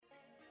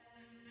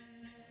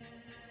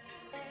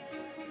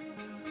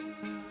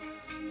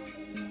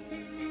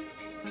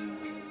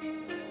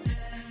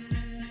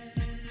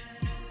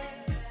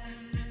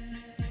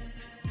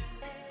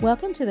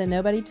Welcome to the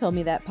Nobody Told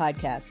Me That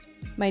podcast.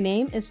 My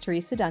name is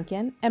Teresa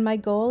Duncan, and my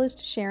goal is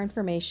to share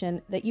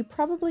information that you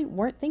probably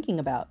weren't thinking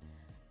about.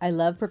 I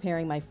love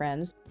preparing my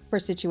friends for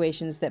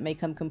situations that may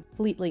come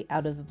completely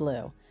out of the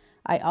blue.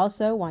 I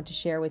also want to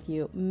share with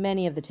you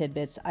many of the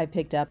tidbits I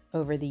picked up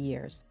over the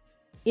years.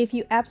 If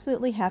you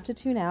absolutely have to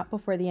tune out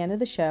before the end of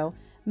the show,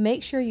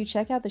 make sure you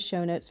check out the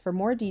show notes for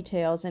more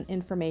details and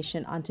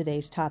information on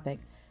today's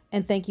topic.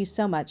 And thank you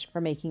so much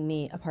for making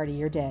me a part of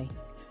your day.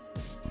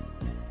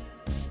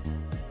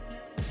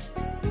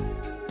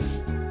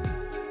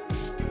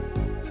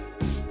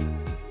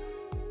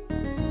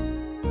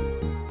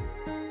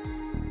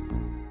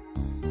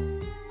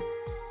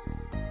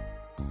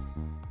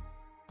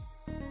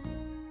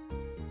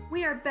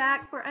 We are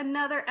back for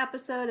another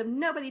episode of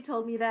Nobody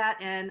Told Me That.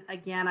 And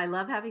again, I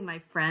love having my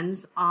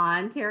friends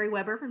on. Carrie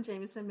Weber from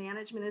Jameson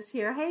Management is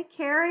here. Hey,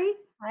 Carrie.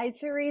 Hi,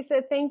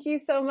 Teresa. Thank you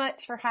so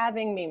much for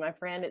having me, my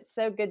friend. It's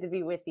so good to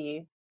be with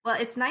you. Well,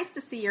 it's nice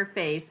to see your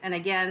face. And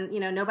again,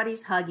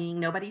 nobody's hugging,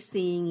 nobody's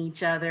seeing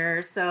each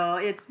other. So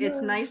it's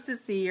nice to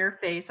see your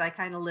face. I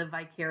kind of live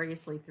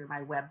vicariously through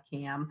my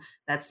webcam.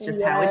 That's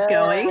just how it's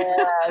going.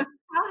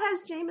 How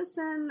has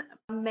Jameson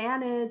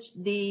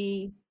managed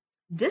the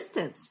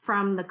distance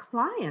from the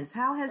clients?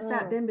 How has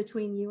that been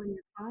between you and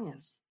your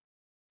clients?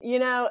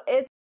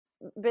 It's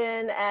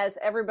been, as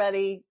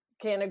everybody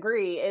can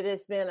agree, it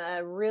has been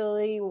a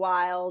really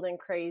wild and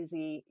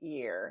crazy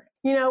year.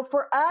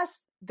 For us,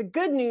 the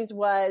good news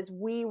was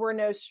we were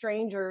no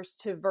strangers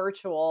to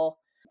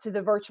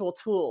the virtual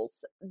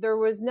tools. There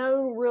was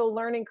no real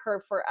learning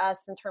curve for us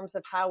in terms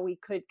of how we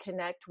could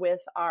connect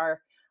with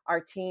our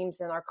teams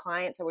and our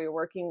clients that we were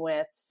working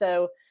with.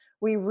 So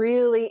we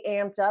really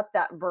amped up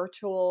that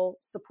virtual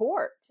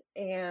support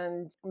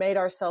and made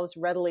ourselves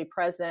readily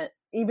present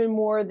even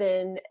more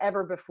than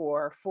ever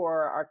before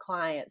for our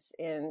clients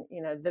in,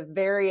 the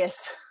various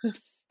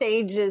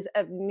stages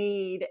of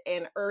need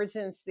and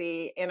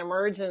urgency and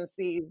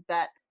emergencies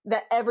that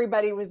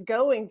everybody was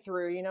going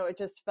through. It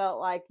just felt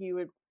like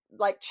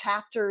like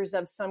chapters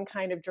of some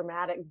kind of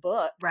dramatic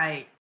book.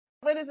 Right.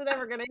 When is it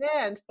ever going to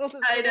end?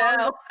 I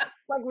know.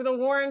 Like with a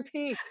War and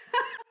Peace.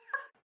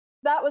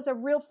 That was a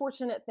real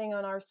fortunate thing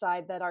on our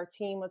side that our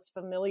team was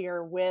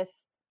familiar with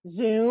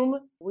Zoom.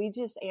 We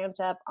just amped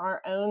up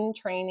our own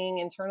training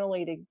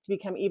internally to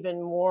become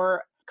even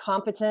more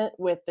competent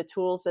with the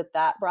tools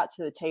that brought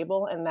to the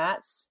table. And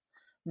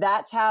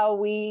that's how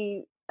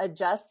we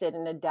adjusted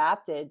and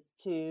adapted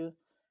to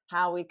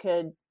how we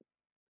could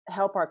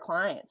help our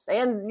clients.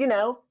 And,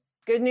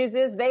 good news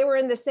is they were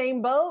in the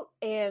same boat,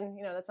 and,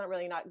 that's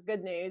not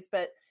good news,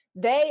 but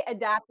they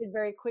adapted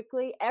very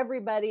quickly.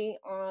 Everybody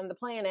on the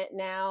planet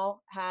now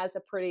has a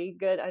pretty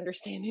good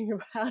understanding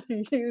of how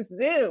to use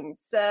Zoom.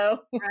 So,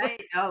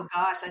 right. Oh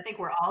gosh, I think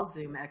we're all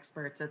Zoom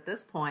experts at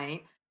this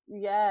point.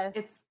 Yes.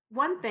 It's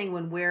one thing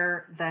when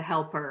we're the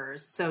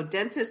helpers. So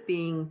dentists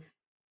being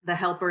the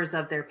helpers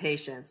of their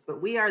patients, but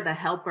we are the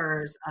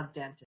helpers of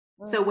dentists.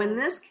 So when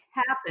this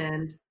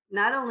happened,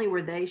 not only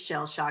were they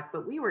shell shocked,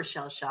 but we were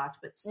shell shocked,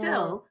 but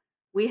still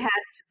we had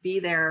to be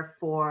there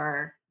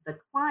for the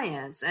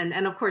clients. And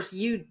of course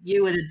you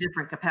in a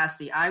different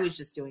capacity. I was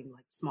just doing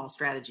like small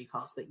strategy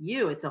calls, but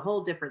it's a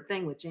whole different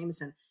thing with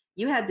Jameson.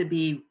 You had to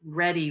be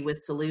ready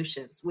with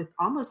solutions, with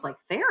almost like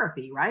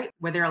therapy, right?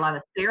 Were there a lot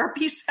of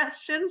therapy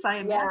sessions? I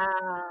imagine.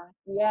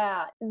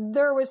 Yeah.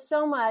 There was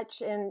so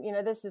much, and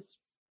this is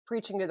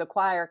preaching to the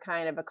choir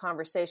kind of a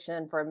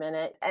conversation for a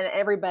minute, and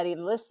everybody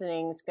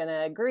listening is going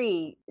to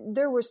agree.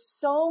 There was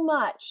so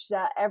much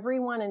that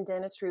everyone in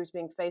dentistry was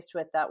being faced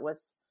with that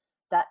was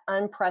that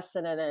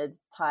unprecedented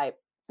type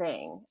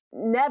thing.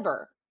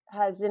 Never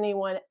has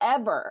anyone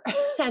ever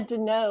had to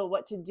know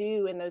what to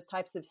do in those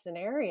types of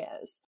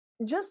scenarios.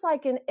 Just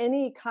like in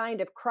any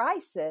kind of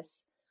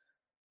crisis,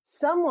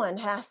 someone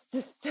has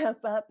to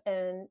step up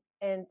and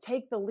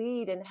take the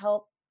lead and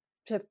help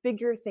to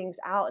figure things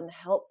out and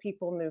help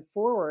people move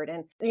forward.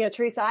 And,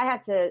 Teresa,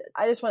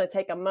 I just want to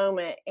take a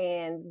moment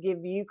and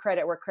give you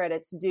credit where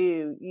credit's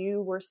due.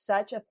 You were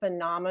such a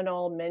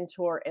phenomenal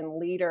mentor and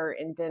leader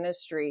in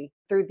dentistry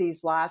through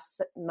these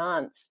last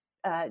months,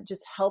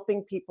 just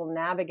helping people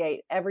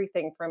navigate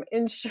everything from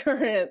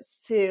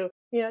insurance to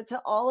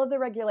all of the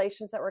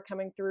regulations that were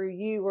coming through.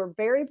 You were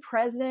very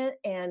present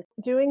and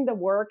doing the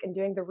work and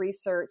doing the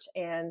research,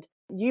 and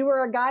you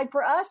were a guide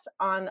for us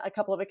on a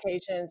couple of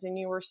occasions, and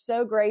you were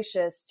so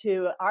gracious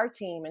to our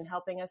team in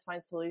helping us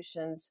find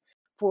solutions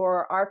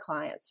for our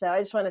clients. So I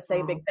just want to say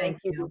a big thank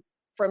you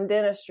from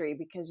dentistry,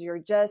 because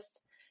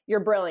you're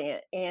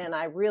brilliant, and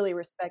I really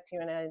respect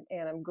you,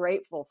 and I'm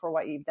grateful for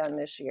what you've done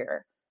this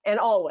year and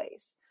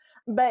always.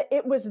 But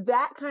it was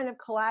that kind of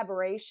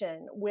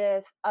collaboration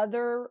with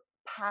other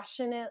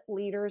passionate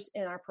leaders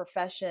in our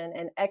profession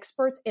and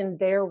experts in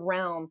their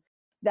realm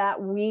that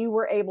we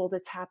were able to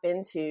tap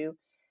into.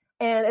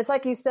 And it's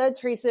like you said,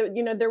 Teresa,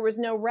 there was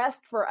no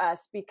rest for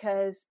us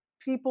because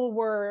people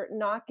were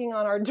knocking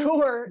on our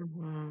door.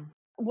 Mm-hmm.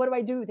 What do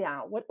I do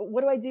now?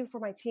 What do I do for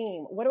my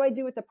team? What do I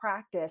do with the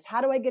practice?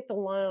 How do I get the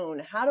loan?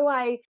 How do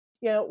I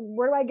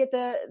where do I get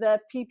the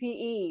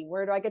PPE?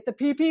 Where do I get the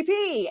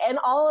PPP? And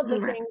all of the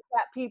Right. things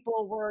that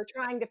people were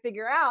trying to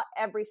figure out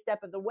every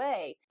step of the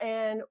way.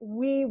 And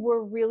we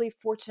were really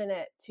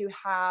fortunate to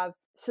have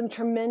some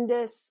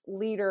tremendous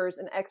leaders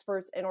and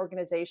experts and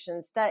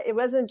organizations that it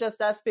wasn't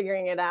just us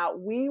figuring it out.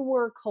 We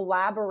were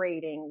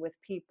collaborating with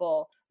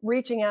people,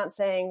 reaching out and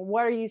saying,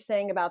 what are you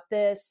saying about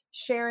this?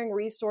 Sharing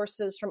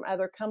resources from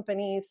other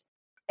companies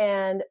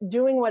and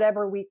doing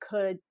whatever we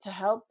could to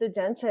help the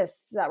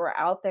dentists that were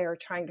out there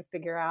trying to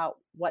figure out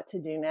what to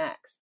do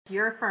next.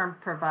 Your firm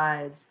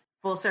provides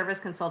full service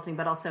consulting,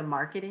 but also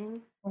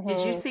marketing. Did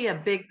you Mm-hmm. see a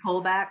big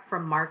pullback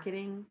from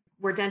marketing?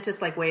 Were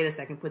dentists like, wait a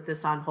second, put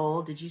this on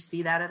hold? Did you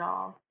see that at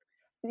all?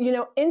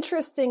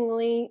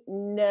 Interestingly,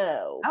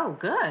 no. Oh,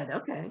 good.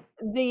 Okay.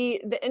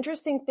 The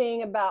interesting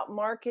thing about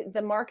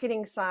the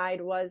marketing side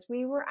was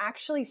we were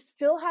actually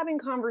still having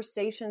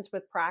conversations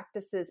with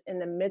practices in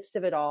the midst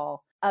of it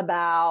all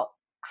about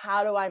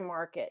how do I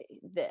market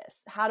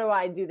this? How do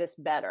I do this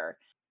better?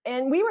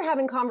 And we were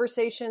having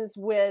conversations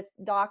with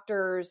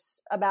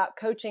doctors about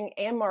coaching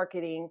and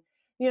marketing,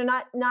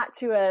 not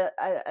to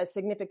a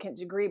significant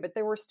degree, but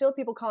there were still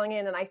people calling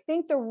in. And I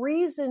think the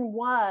reason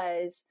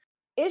was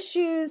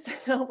issues,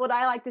 what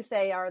I like to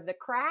say are the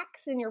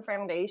cracks in your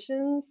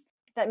foundations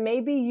that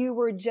maybe you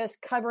were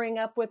just covering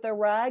up with a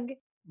rug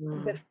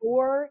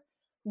before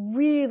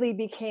really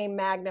became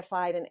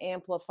magnified and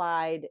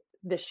amplified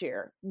this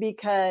year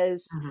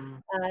because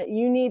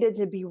you needed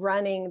to be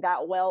running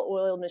that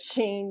well-oiled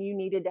machine. You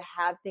needed to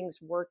have things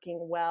working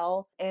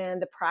well.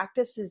 And the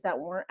practices that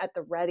weren't at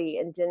the ready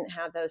and didn't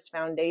have those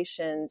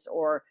foundations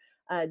or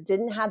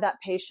didn't have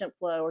that patient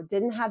flow or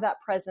didn't have that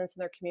presence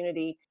in their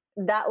community,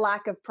 that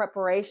lack of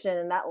preparation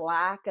and that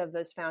lack of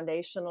those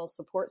foundational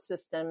support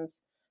systems,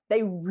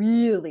 they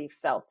really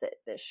felt it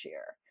this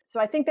year. So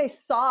I think they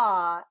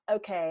saw,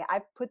 okay,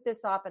 I've put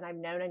this off and I've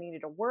known I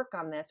needed to work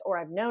on this, or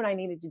I've known I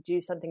needed to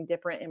do something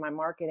different in my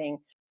marketing.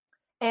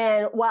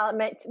 And while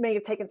it may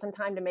have taken some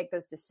time to make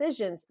those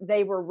decisions,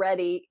 they were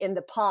ready in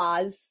the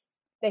pause.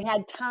 They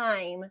had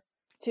time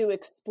to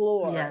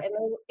explore. Yes.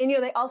 And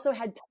they also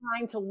had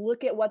time to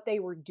look at what they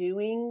were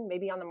doing,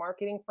 maybe on the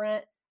marketing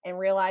front, and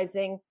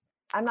realizing,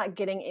 I'm not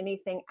getting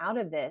anything out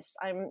of this.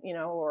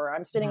 Or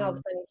I'm spending all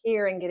this money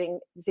here and getting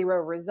zero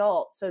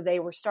results. So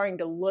they were starting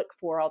to look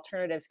for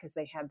alternatives because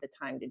they had the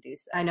time to do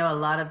so. I know a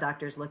lot of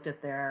doctors looked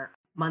at their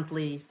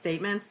monthly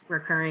statements,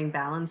 recurring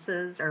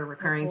balances or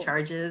recurring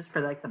charges for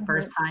like the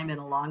first time in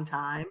a long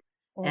time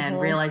and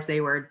realized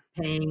they were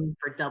paying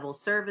for double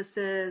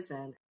services.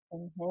 And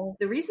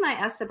the reason I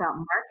asked about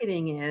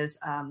marketing is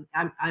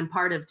I'm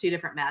part of two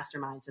different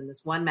masterminds. In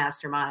this one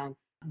mastermind,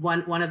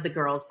 one of the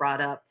girls brought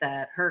up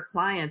that her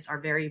clients are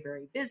very,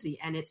 very busy.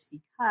 And it's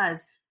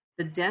because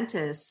the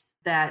dentists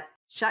that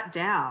shut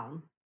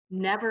down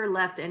never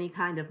left any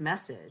kind of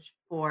message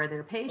for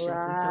their patients.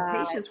 Right. And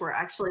so patients were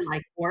actually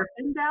like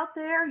orphaned out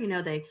there.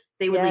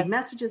 They would leave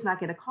messages, not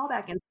get a call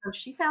back. And so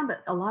she found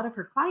that a lot of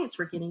her clients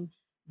were getting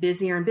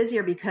busier and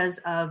busier because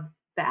of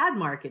bad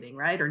marketing,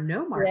 right? Or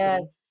no marketing.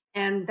 Yes.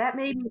 And that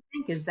made me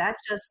think, is that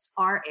just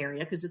our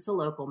area? Because it's a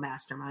local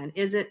mastermind.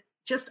 Is it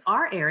just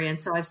our area? And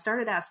so I've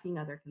started asking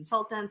other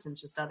consultants and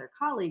just other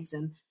colleagues.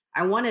 And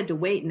I wanted to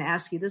wait and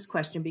ask you this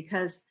question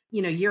because,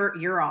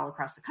 you're all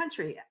across the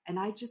country. And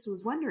I just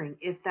was wondering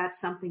if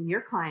that's something your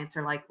clients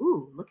are like,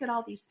 ooh, look at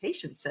all these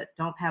patients that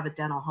don't have a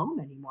dental home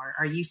anymore.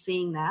 Are you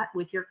seeing that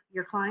with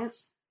your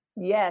clients?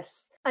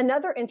 Yes.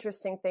 Another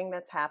interesting thing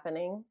that's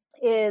happening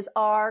is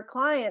our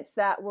clients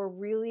that were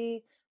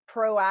really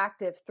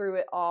proactive through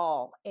it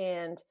all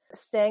and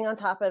staying on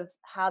top of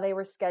how they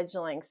were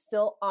scheduling,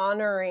 still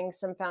honoring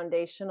some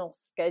foundational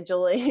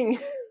scheduling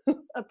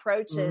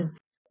approaches.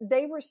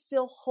 They were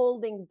still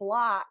holding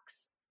blocks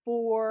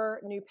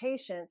for new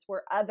patients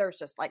where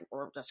others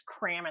were just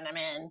cramming them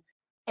in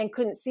and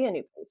couldn't see a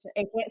new patient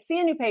and can't see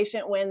a new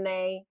patient when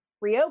they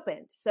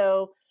reopened.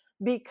 So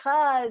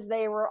because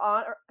they were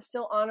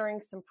still honoring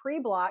some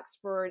pre-blocks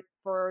for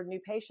new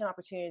patient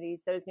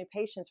opportunities, those new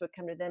patients would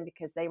come to them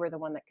because they were the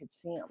one that could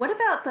see them. What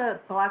about the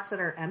blocks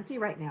that are empty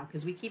right now?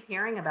 Because we keep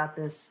hearing about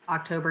this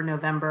October,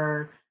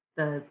 November,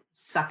 the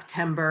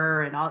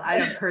Sucktember and all.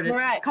 I've heard it's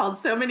right. Called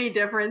so many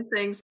different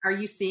things. Are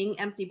you seeing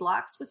empty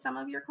blocks with some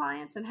of your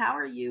clients? And how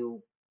are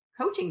you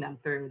coaching them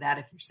through that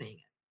if you're seeing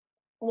it?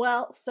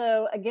 Well,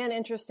 so again,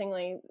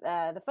 interestingly,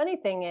 the funny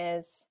thing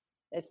is,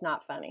 it's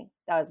not funny.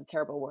 That was a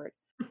terrible word.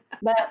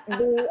 But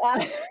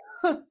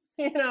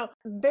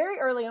very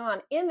early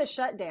on in the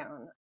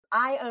shutdown,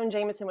 I own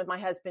Jameson with my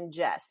husband,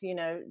 Jess,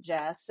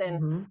 Jess.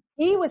 And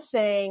he was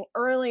saying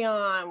early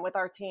on with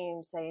our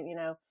team saying,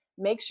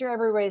 make sure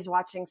everybody's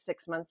watching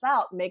 6 months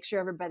out. Make sure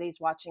everybody's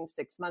watching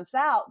 6 months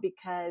out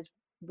because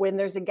when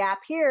there's a gap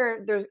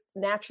here, there's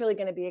naturally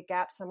going to be a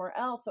gap somewhere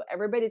else. So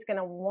everybody's going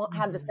to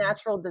have this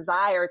natural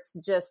desire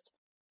to just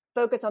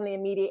focus on the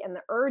immediate and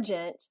the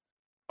urgent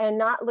and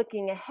not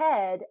looking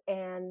ahead.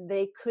 And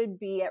they could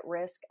be at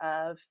risk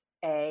of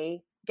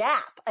a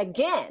gap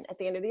again at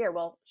the end of the year.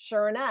 Well,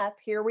 sure enough,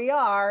 here we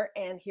are.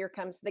 And here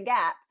comes the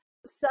gap.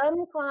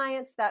 Some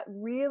clients that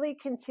really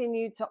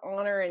continue to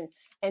honor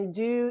and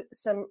do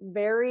some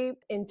very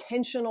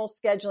intentional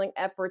scheduling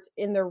efforts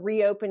in the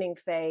reopening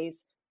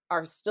phase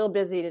are still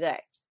busy today.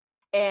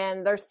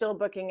 And they're still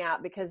booking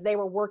out because they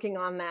were working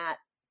on that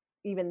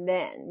even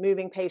then,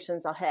 moving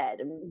patients ahead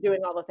and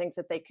doing all the things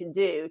that they could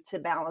do to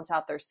balance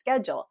out their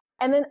schedule.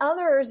 And then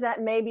others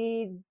that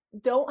maybe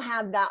don't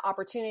have that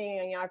opportunity.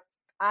 You know,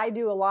 I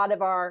do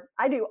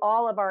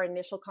all of our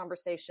initial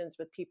conversations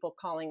with people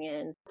calling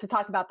in to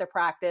talk about their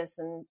practice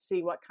and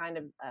see what kind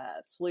of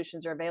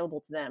solutions are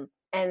available to them.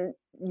 And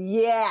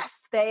yes,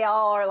 they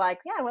all are like,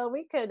 yeah, well,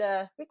 we could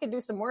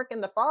do some work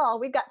in the fall.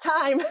 We've got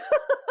time.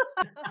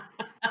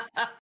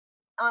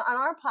 On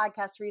our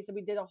podcast, Teresa,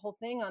 we did a whole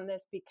thing on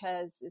this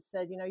because it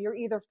said, you know, you're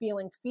either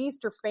feeling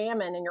feast or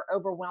famine and you're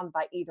overwhelmed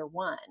by either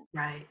one.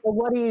 Right. So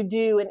what do you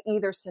do in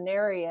either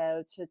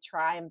scenario to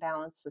try and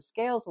balance the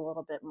scales a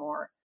little bit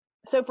more?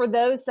 So for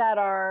those that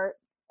are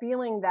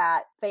feeling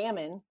that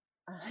famine,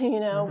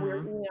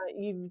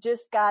 you've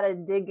just got to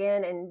dig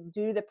in and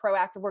do the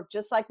proactive work,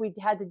 just like we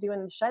had to do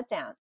in the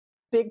shutdown.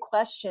 Big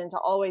question to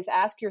always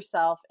ask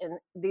yourself in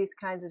these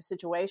kinds of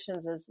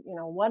situations is, you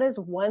know, what is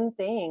one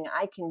thing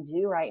I can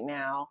do right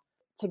now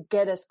to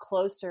get us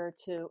closer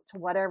to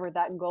whatever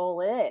that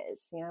goal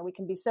is? You know, we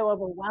can be so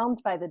overwhelmed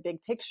by the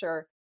big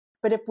picture,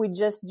 but if we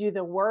just do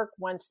the work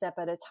one step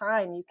at a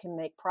time, you can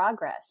make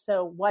progress.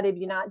 So what have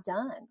you not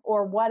done?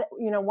 Or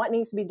what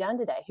needs to be done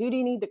today? Who do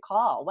you need to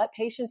call? What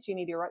patients do you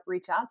need to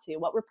reach out to?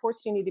 What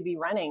reports do you need to be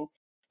running?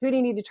 Who do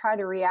you need to try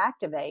to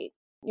reactivate?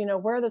 You know,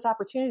 where are those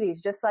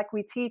opportunities? Just like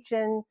we teach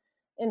in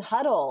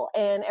Huddle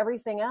and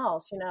everything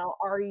else, you know,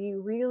 are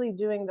you really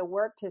doing the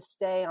work to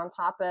stay on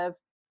top of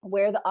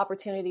where the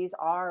opportunities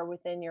are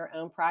within your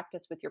own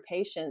practice with your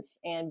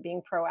patients and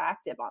being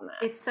proactive on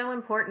that? It's so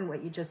important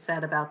what you just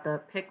said about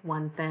the pick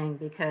one thing,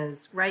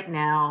 because right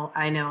now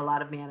I know a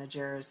lot of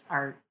managers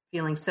are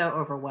feeling so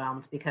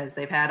overwhelmed because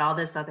they've had all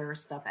this other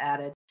stuff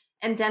added.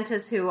 And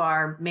dentists who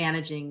are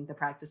managing the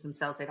practice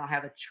themselves, they don't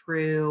have a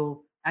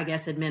true, I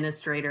guess,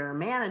 administrator or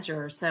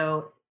manager.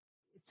 So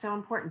it's so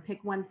important.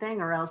 Pick one thing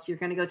or else you're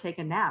going to go take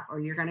a nap or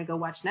you're going to go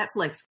watch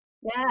Netflix.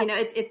 Yeah. You know,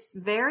 it's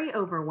very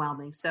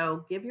overwhelming.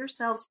 So give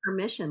yourselves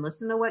permission.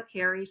 Listen to what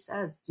Carrie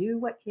says. Do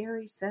what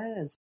Carrie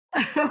says.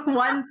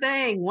 One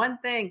thing.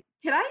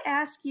 Can I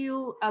ask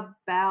you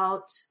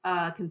about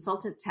a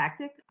consultant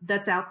tactic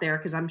that's out there?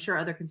 Because I'm sure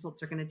other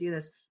consultants are going to do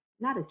this.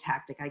 Not a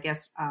tactic, I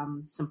guess,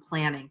 some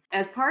planning.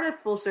 As part of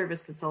full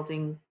service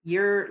consulting,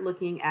 you're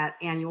looking at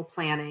annual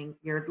planning.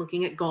 You're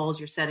looking at goals.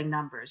 You're setting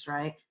numbers,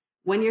 right?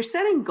 When you're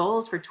setting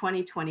goals for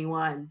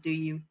 2021, do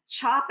you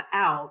chop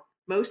out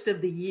most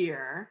of the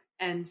year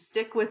and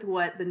stick with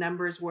what the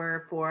numbers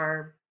were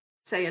for,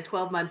 say, a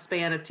 12-month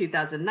span of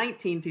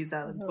 2019,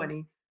 2020?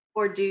 Mm-hmm.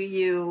 Or do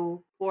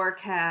you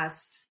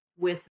forecast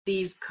with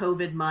these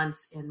COVID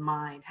months in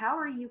mind? How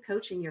are you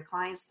coaching your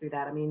clients through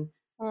that? I mean,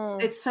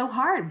 it's so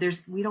hard.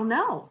 We don't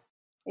know.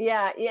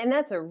 Yeah. And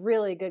that's a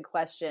really good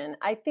question.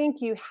 I think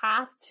you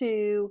have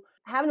to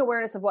have an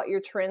awareness of what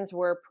your trends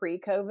were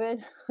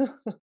pre-COVID.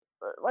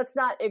 Let's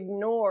not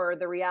ignore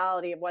the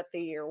reality of what the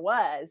year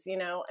was, you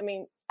know. I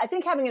mean, I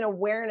think having an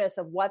awareness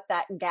of what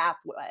that gap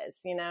was,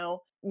 you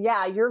know,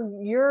 yeah,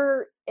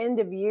 your end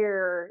of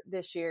year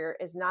this year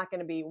is not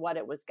going to be what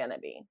it was going to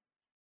be.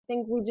 I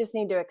think we just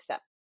need to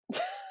accept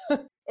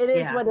it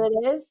is what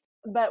it is.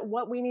 But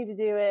what we need to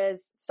do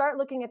is start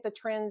looking at the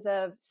trends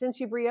of,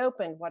 since you've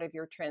reopened, what have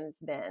your trends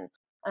been?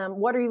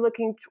 What are you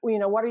looking,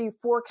 what are you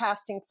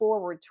forecasting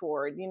forward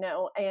toward,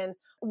 and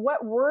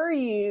what were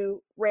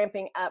you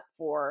ramping up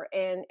for,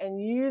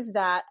 and use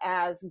that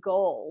as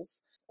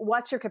goals.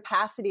 What's your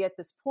capacity at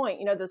this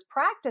point? Those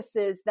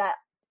practices that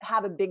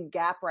have a big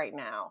gap right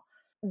now,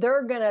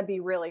 they're going to be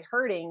really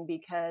hurting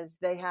because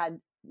they had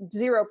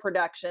zero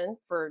production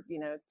for,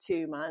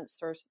 2 months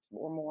or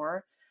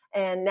more.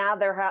 And now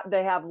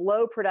they have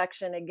low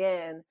production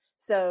again.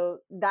 So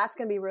that's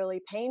going to be really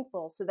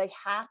painful. So they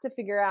have to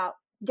figure out,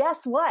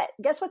 guess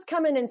what's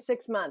coming in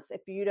 6 months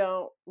if you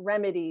don't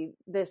remedy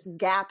this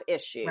gap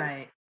issue.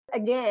 Right.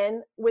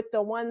 Again, with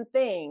the one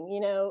thing,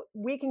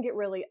 we can get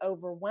really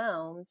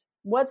overwhelmed.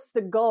 What's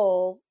the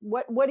goal?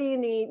 What do you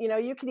need?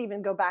 You could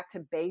even go back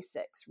to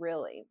basics,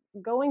 really.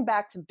 Going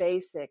back to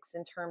basics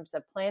in terms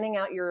of planning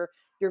out your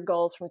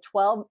goals from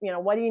 12,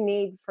 what do you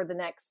need for the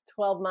next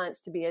 12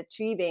 months to be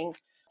achieving,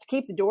 to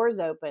keep the doors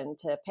open,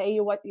 to pay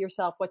what you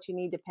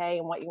need to pay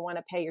and what you want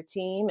to pay your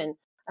team, and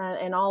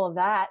all of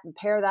that, and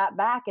pare that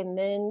back, and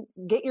then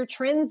get your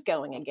trends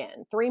going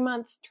again.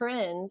 3-month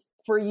trends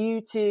for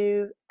you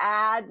to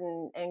add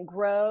and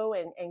grow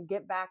and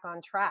get back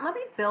on track. Let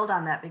me build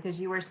on that, because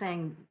you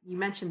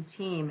mentioned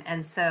team.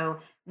 And so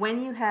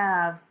when you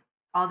have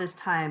all this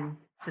time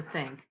to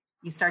think,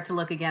 you start to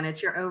look again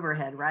at your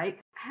overhead, right?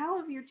 How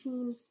have your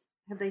teams,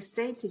 have they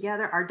stayed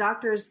together? Are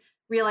doctors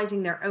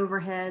realizing their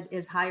overhead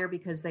is higher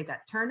because they got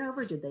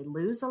turnover? Did they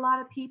lose a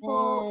lot of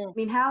people? I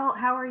mean, how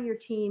are your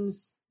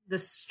teams, the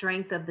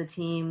strength of the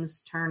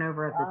teams,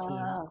 turnover of the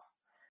teams?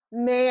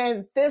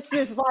 Man, this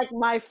is like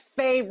my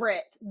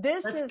favorite.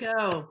 Let's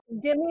go.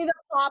 Give me the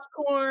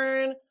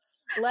popcorn.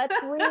 Let's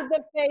read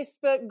the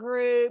Facebook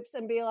groups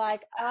and be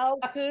like, oh,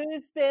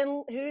 who's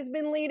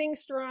been leading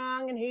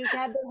strong and who's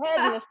had their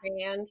head in the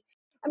sand.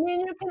 I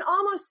mean, you can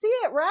almost see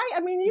it, right? I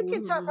mean, you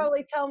can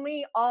probably tell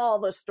me all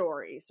the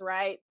stories,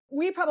 right?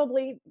 We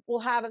probably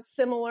will have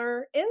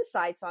similar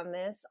insights on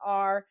this,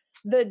 are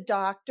the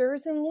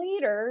doctors and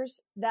leaders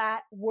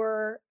that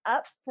were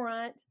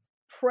upfront,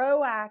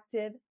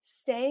 proactive,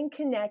 staying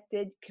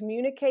connected,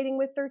 communicating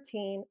with their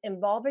team,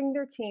 involving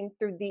their team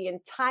through the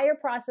entire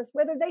process,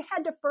 whether they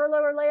had to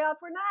furlough or lay off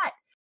or not.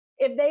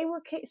 If they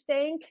were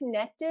staying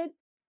connected,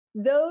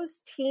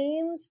 those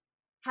teams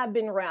have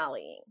been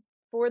rallying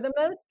for the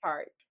most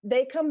part.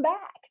 They come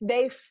back.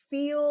 They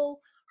feel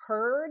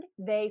heard.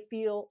 They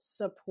feel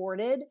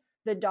supported.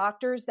 The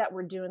doctors that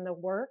were doing the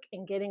work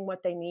and getting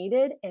what they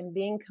needed and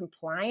being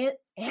compliant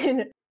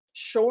and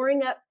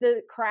shoring up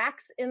the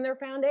cracks in their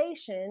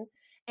foundation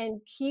and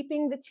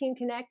keeping the team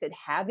connected,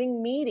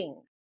 having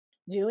meetings,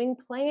 doing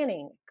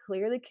planning,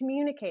 clearly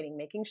communicating,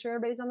 making sure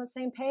everybody's on the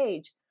same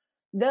page.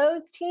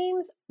 Those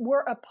teams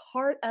were a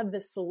part of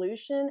the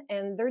solution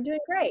and they're doing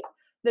great.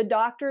 The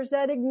doctors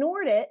that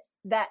ignored it,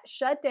 that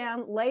shut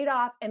down, laid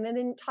off, and then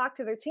didn't talk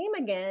to their team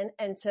again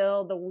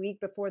until the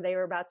week before they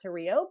were about to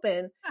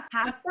reopen,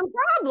 have some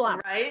problem.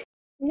 Right?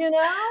 You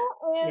know,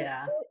 and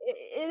Yeah.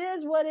 it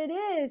is what it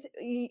is.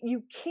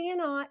 You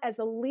cannot, as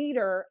a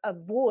leader,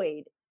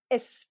 avoid,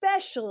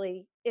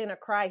 especially in a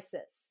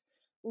crisis.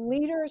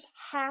 Leaders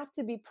have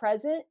to be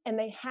present and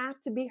they have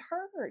to be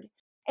heard.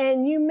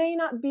 And you may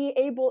not be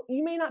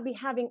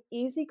having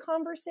easy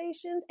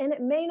conversations, and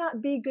it may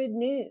not be good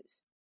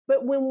news.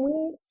 But when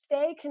we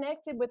stay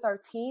connected with our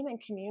team and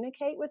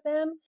communicate with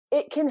them,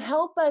 it can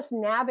help us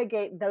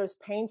navigate those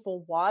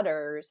painful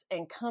waters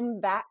and come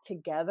back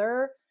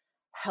together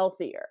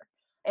healthier.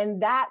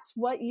 And that's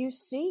what you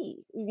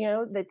see,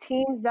 the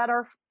teams that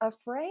are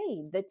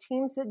afraid, the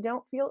teams that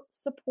don't feel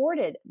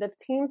supported, the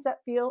teams that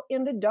feel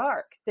in the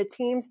dark, the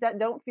teams that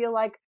don't feel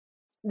like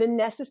the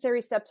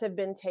necessary steps have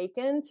been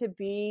taken to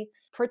be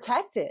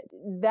protected.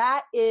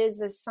 That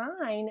is a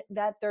sign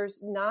that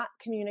there's not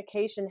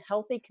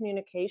healthy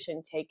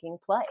communication taking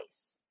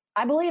place.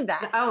 I believe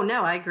that. Oh,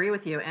 no, I agree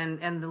with you.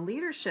 And the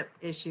leadership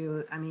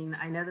issue, I mean,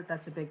 I know that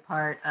that's a big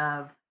part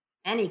of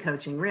any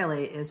coaching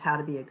really, is how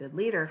to be a good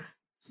leader.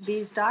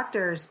 These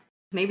doctors,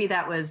 maybe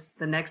that was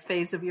the next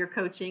phase of your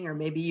coaching, or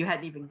maybe you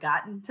hadn't even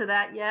gotten to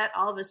that yet.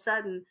 All of a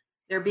sudden,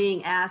 they're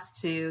being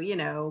asked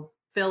to,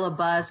 fill a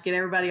bus, get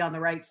everybody on the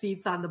right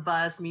seats on the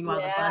bus. Meanwhile,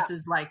 the bus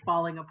is like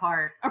falling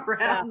apart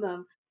around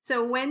them.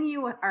 So when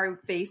you are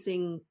faced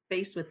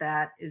with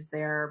that, is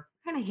there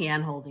kind of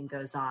hand-holding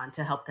goes on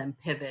to help them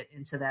pivot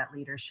into that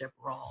leadership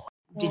role?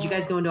 Did you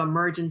guys go into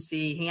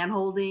emergency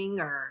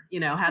hand-holding, or,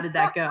 how did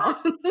that go?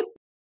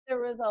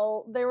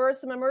 There was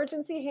some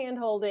emergency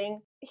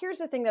hand-holding. Here's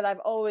the thing that I've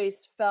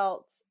always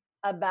felt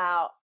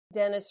about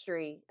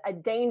dentistry, a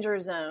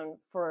danger zone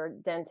for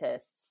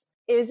dentists,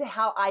 is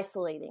how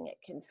isolating it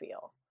can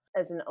feel.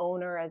 As an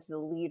owner, as the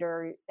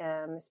leader,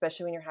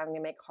 especially when you're having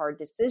to make hard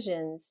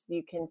decisions,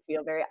 you can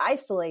feel very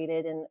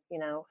isolated and,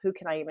 who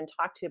can I even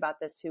talk to about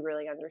this, who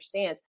really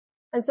understands?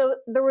 And so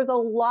there was a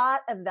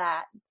lot of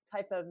that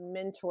type of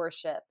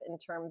mentorship in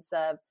terms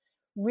of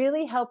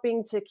really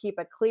helping to keep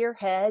a clear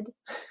head,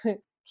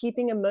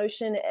 keeping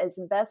emotion as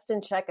best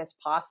in check as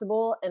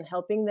possible, and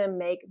helping them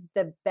make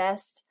the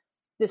best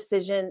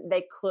decision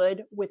they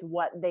could with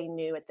what they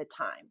knew at the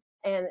time.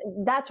 And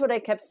that's what I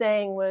kept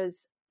saying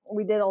was,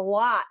 we did a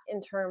lot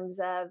in terms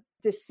of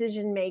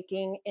decision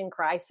making in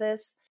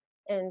crisis,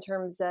 in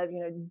terms of,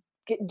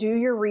 do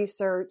your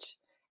research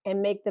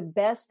and make the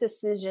best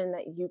decision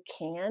that you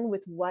can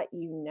with what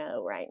you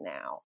know right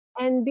now.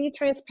 And be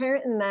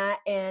transparent in that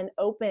and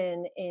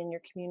open in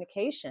your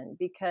communication.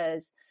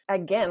 Because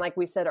again, like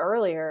we said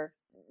earlier,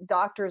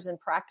 doctors and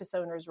practice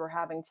owners were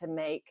having to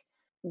make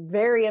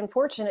very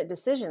unfortunate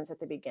decisions at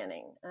the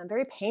beginning,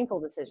 very painful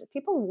decisions.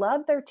 People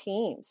love their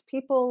teams.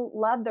 People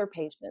love their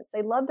patients.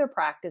 They love their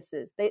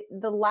practices.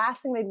 The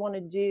last thing they'd want to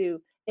do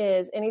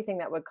is anything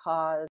that would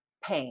cause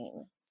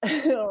pain.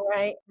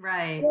 Right.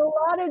 Right. A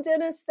lot of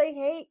dentists, they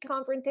hate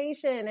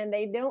confrontation and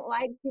they don't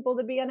like people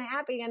to be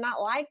unhappy and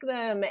not like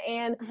them.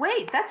 And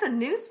wait, that's a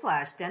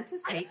newsflash.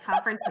 Dentists hate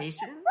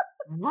confrontation?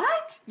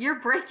 What?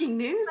 You're breaking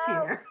news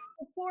here.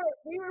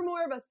 We were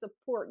more of a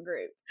support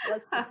group.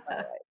 Let's put it that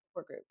way.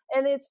 Group.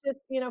 And it's just,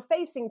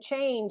 facing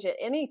change at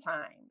any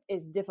time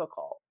is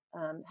difficult.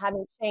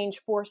 Having change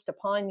forced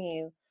upon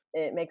you,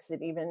 it makes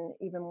it even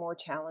more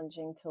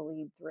challenging to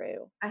lead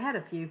through. I had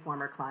a few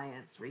former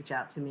clients reach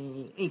out to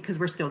me because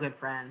we're still good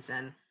friends.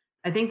 And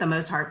I think the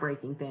most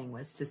heartbreaking thing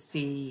was to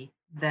see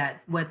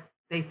that what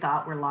they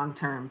thought were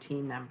long-term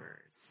team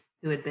members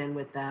who had been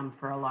with them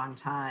for a long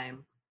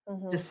time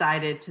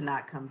decided to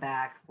not come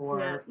back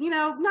for,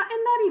 not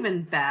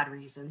even bad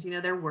reasons.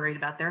 They're worried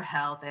about their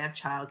health. They have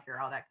childcare,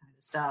 all that kind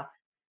of stuff.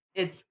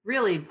 It's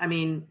really,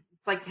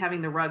 it's like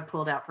having the rug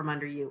pulled out from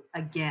under you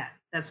again.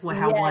 That's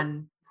how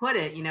one put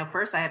it,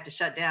 first I have to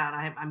shut down.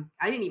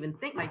 I didn't even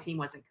think my team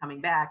wasn't coming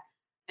back.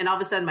 And all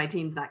of a sudden my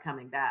team's not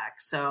coming back.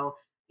 So,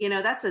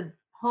 that's a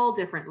whole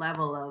different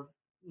level of,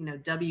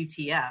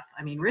 WTF.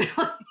 I mean, really.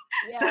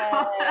 Yes.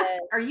 So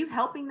are you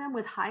helping them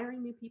with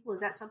hiring new people? Is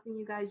that something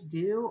you guys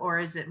do? Or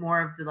is it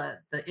more of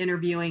the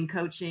interviewing,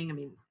 coaching? I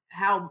mean,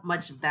 how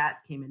much of that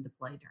came into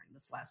play during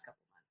this last couple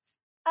of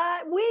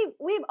months?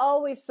 We've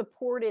always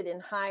supported in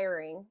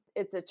hiring.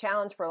 It's a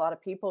challenge for a lot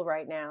of people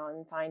right now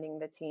in finding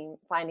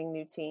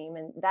new team,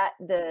 and that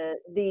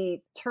the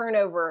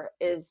turnover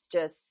is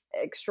just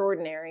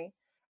extraordinary.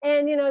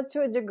 And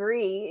to a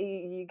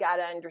degree, you got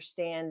to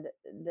understand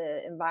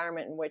the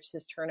environment in which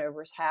this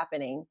turnover is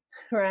happening,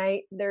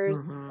 right? There's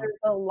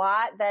a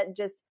lot that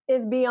just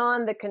is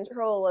beyond the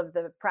control of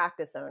the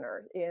practice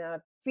owner.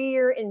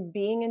 Fear in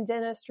being in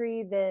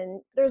dentistry,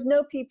 then there's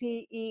no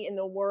PPE in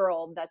the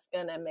world that's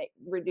going to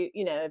reduce,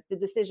 if the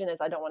decision is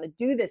I don't want to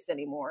do this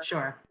anymore,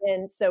 sure,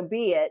 then so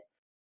be it.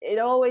 It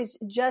always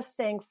just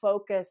staying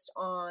focused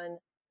on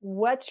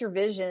what's your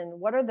vision,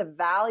 what are the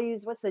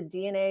values, what's the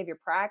DNA of your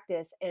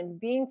practice, and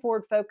being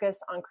forward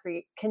focused on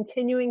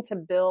continuing to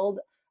build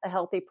a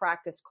healthy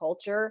practice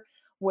culture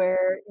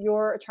where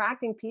you're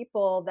attracting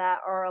people that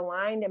are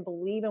aligned and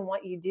believe in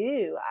what you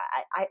do.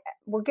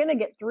 We're going to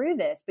get through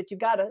this, but you've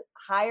got to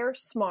hire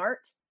smart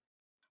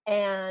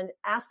and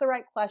ask the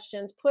right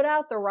questions, put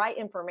out the right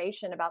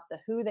information about the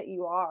who that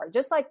you are.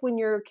 Just like when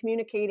you're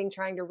communicating,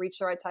 trying to reach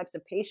the right types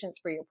of patients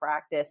for your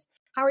practice,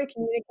 how are you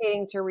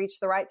communicating to reach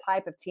the right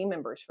type of team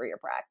members for your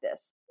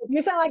practice? If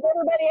you sound like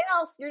everybody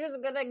else, you're just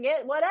going to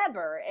get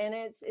whatever. And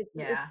it's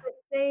the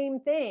same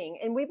thing.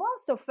 And we've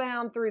also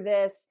found through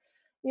this,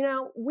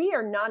 we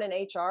are not an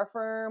HR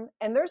firm,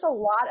 and there's a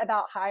lot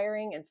about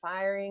hiring and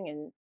firing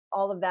and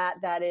all of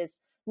that is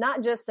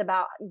not just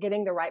about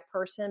getting the right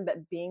person,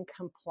 but being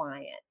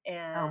compliant.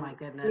 And oh my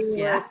goodness,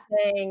 yeah,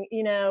 saying,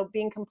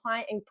 being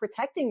compliant and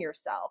protecting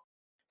yourself.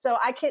 So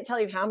I can't tell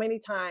you how many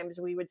times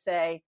we would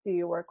say, do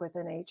you work with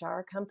an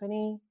HR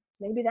company?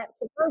 Maybe that's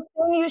the first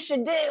thing you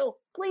should do.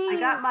 Please. I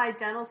got my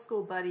dental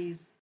school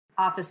buddy's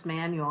office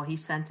manual. He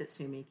sent it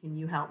to me. Can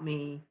you help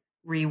me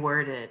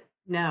reword it?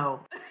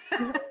 No.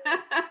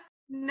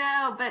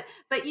 No, but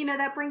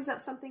that brings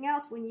up something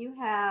else when you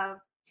have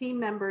team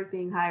members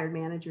being hired,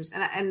 managers,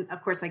 and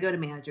of course I go to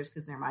managers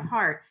because they're my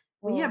heart.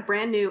 When you have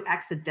brand new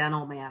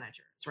accidental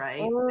managers,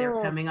 right?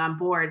 They're coming on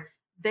board.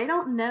 They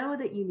don't know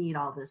that you need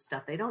all this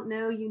stuff. They don't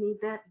know you need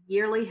that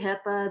yearly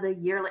HIPAA,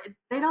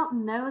 they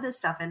don't know this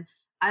stuff. And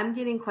I'm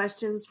getting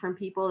questions from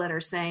people that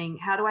are saying,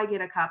 how do I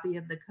get a copy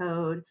of the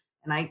code?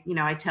 And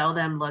I tell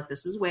them, look,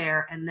 this is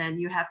where, and then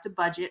you have to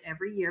budget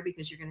every year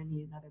because you're going to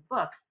need another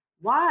book.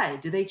 Why?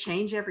 Do they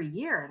change every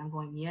year? And I'm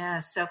going,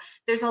 yes. So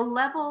there's a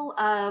level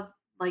of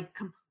like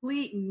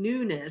complete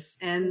newness,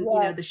 and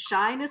the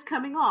shine is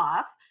coming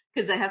off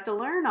because I have to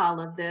learn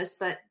all of this.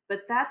 But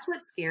that's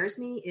what scares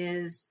me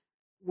is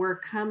we're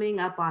coming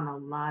up on a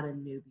lot of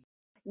newbies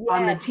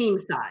on the team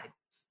side.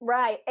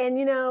 Right. And,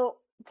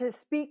 to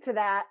speak to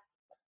that,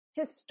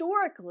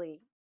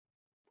 historically,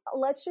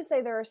 let's just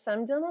say there are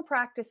some dental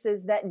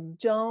practices that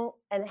don't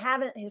and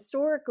haven't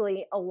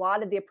historically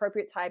allotted the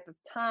appropriate type of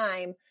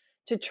time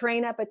to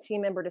train up a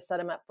team member to set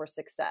them up for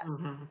success.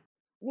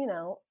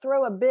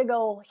 Throw a big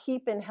old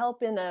heap and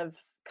helping of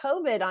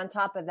COVID on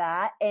top of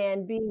that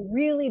and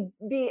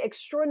be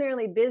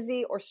extraordinarily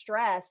busy or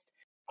stressed.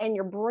 And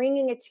you're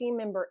bringing a team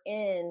member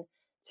in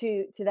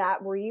to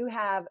that where you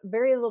have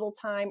very little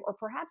time or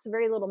perhaps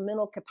very little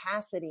mental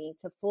capacity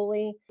to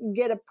fully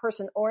get a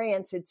person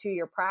oriented to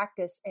your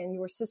practice and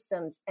your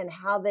systems and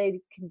how they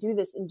can do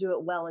this and do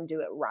it well and do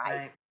it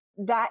right.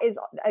 That is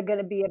going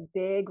to be a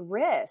big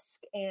risk.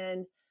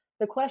 And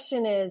the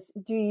question is,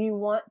 do you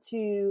want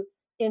to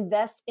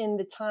invest in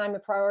the time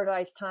and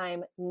prioritize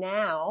time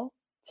now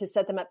to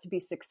set them up to be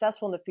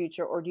successful in the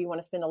future? Or do you want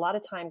to spend a lot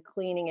of time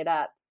cleaning it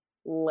up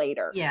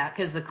later? Yeah,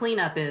 because the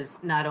cleanup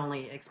is not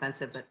only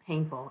expensive, but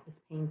painful. It's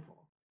painful.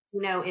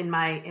 In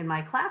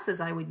my classes,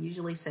 I would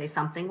usually say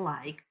something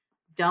like,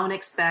 don't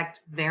expect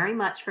very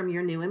much from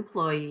your new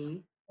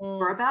employee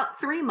for about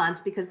 3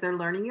 months because they're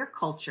learning your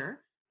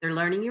culture. They're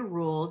learning your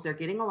rules. They're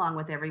getting along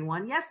with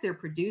everyone. Yes, they're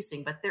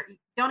producing, but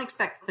don't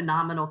expect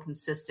phenomenal,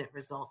 consistent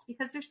results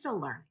because they're still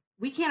learning.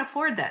 We can't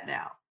afford that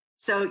now.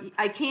 So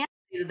I can't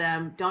say to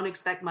them, don't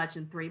expect much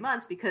in 3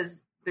 months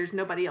because there's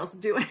nobody else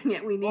doing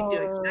it. We need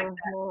to expect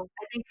that.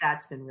 I think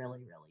that's been really,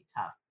 really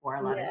tough for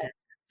a lot of dentists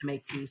to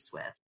make peace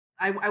with.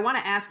 I want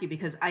to ask you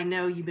because I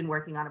know you've been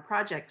working on a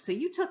project. So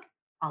you took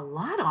a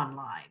lot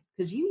online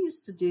because you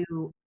used to do,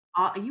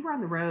 you were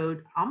on the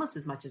road almost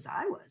as much as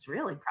I was,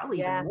 really, probably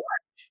even more.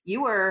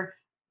 You were,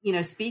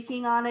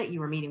 speaking on it. You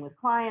were meeting with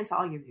clients,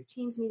 all your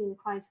teams meeting with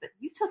clients, but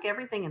you took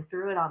everything and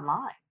threw it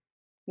online.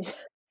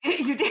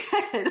 You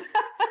did.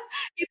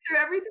 You threw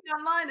everything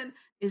online. And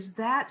is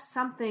that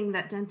something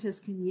that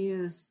dentists can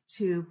use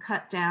to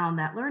cut down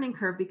that learning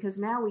curve? Because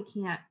now we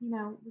can't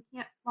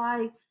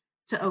fly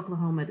to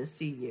Oklahoma to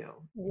see you.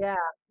 Yeah.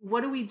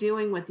 What are we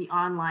doing with the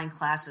online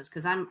classes?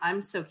 Because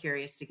I'm so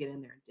curious to get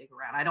in there and dig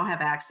around. I don't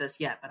have access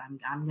yet, but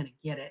I'm going to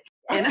get it.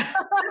 And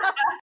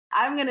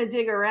I'm going to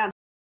dig around.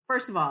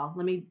 First of all,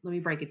 let me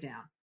break it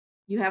down.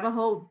 You have a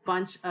whole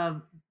bunch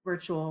of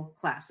virtual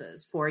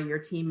classes for your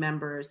team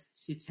members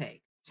to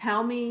take.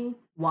 Tell me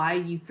why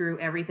you threw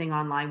everything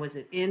online. Was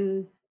it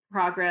in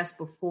progress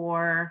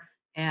before?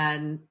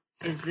 And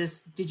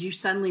did you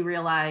suddenly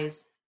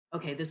realize,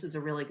 okay, this is a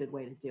really good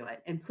way to do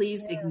it? And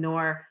please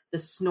ignore the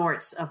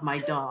snorts of my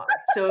dog.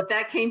 So if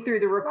that came through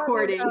the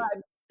recording.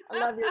 I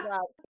love your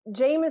dog.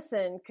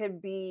 Jameson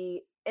could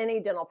be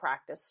any dental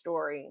practice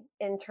story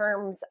in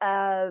terms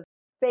of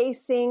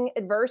facing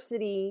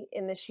adversity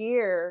in this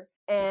year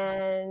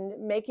and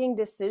making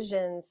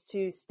decisions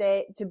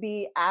to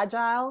be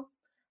agile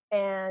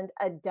and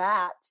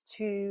adapt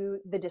to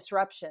the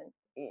disruption.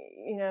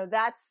 You know,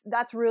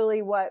 that's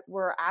really what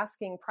we're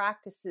asking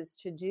practices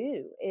to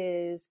do,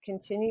 is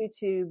continue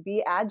to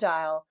be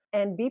agile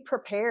and be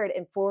prepared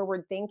and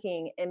forward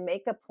thinking and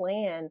make a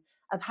plan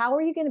of how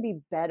are you going to be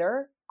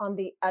better on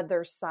the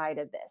other side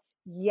of this.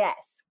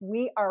 Yes,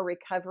 we are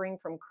recovering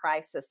from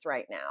crisis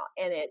right now,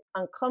 and it's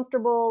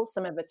uncomfortable.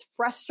 Some of it's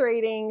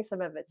frustrating, some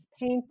of it's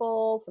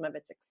painful, some of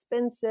it's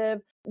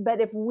expensive.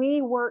 But if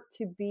we work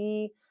to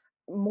be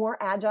more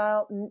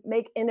agile,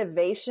 make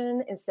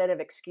innovation instead of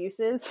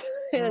excuses.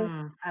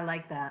 I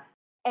like that.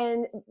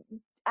 And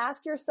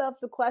ask yourself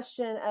the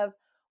question of,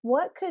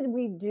 what could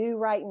we do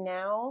right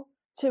now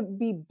to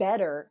be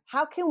better?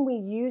 How can we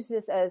use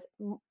this as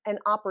an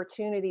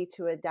opportunity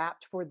to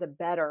adapt for the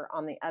better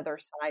on the other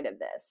side of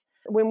this?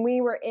 When we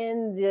were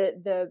in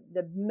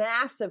the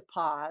massive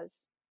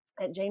pause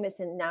at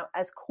Jameson, now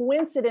as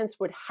coincidence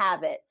would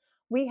have it,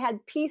 we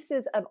had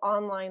pieces of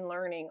online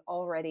learning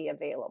already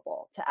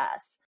available to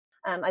us.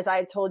 As I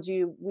had told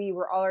you, we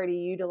were already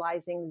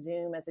utilizing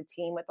Zoom as a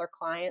team with our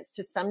clients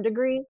to some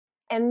degree.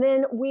 And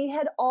then we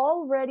had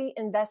already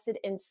invested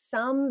in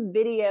some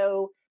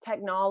video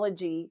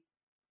technology,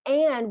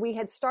 and we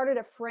had started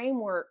a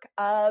framework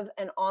of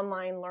an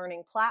online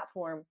learning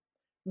platform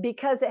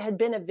because it had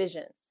been a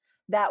vision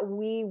that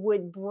we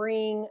would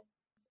bring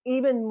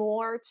even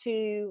more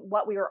to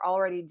what we were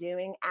already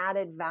doing,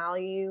 added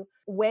value,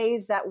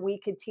 ways that we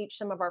could teach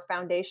some of our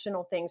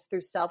foundational things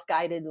through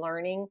self-guided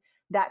learning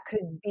that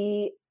could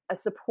be a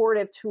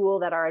supportive tool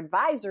that our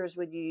advisors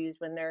would use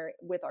when they're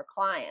with our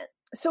client.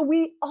 So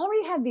we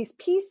already had these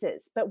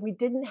pieces, but we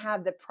didn't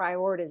have the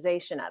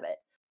prioritization of it.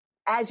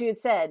 As you had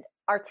said,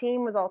 our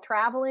team was all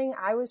traveling.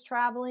 I was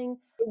traveling.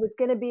 It was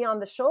going to be on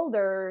the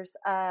shoulders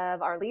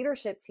of our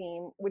leadership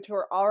team, which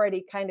were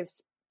already kind of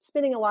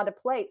spinning a lot of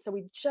plates. So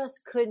we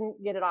just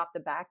couldn't get it off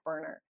the back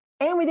burner.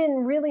 And we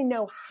didn't really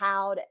know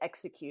how to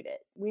execute it.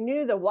 We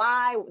knew the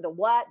why, the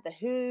what, the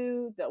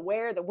who, the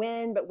where, the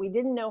when, but we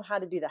didn't know how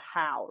to do the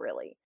how,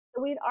 really.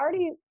 So we'd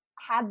already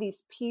had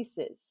these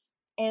pieces.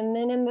 And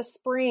then in the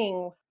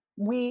spring,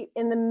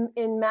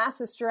 in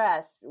massive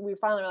stress, we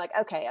finally were like,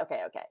 okay.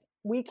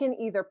 We can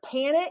either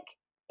panic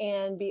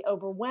and be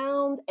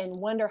overwhelmed and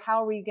wonder,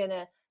 how are we going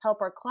to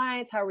help our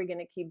clients? How are we going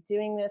to keep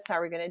doing this? How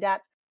are we going to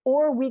adapt?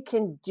 Or we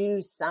can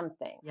do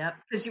something. Yep.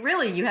 Because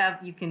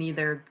you can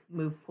either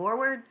move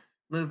forward,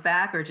 move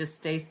back, or just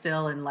stay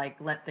still and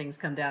let things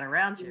come down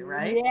around you,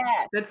 right?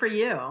 Yeah. Good for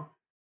you.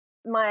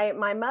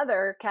 My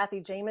mother,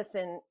 Kathy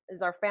Jameson,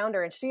 is our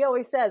founder, and she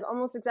always says,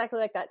 almost exactly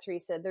like that,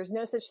 Teresa, there's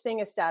no such thing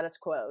as status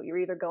quo. You're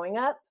either going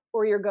up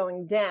or you're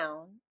going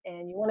down,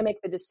 and you want to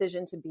make the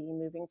decision to be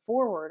moving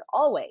forward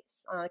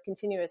always on a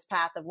continuous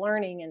path of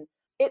learning. And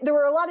there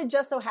were a lot of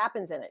just so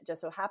happens in it.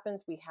 Just so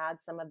happens we had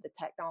some of the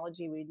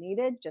technology we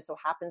needed. Just so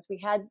happens we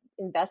had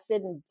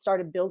invested and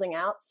started building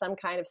out some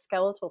kind of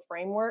skeletal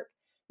framework.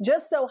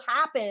 Just so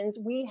happens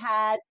we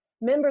had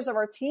members of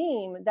our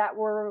team that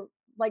were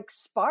like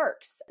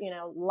sparks,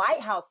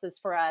 lighthouses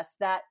for us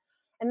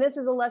and this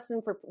is a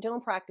lesson for dental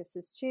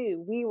practices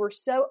too. We were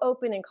so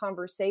open in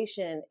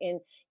conversation and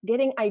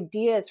getting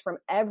ideas from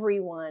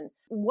everyone.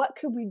 What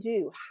could we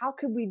do? How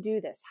could we do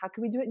this? How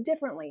could we do it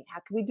differently? How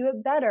could we do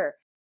it better?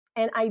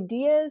 And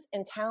ideas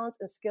and talents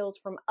and skills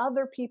from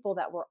other people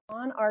that were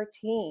on our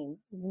team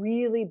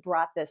really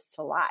brought this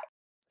to life.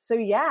 So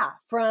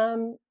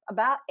from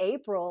about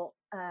April,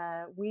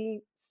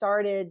 we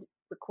started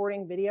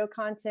recording video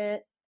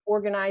content,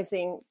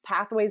 organizing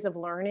pathways of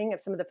learning of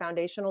some of the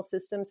foundational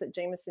systems that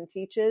Jameson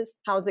teaches.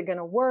 How is it going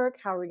to work?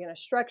 How are we going to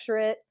structure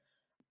it?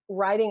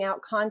 Writing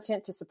out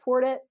content to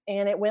support it.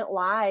 And it went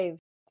live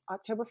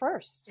October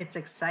 1st. It's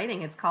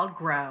exciting. It's called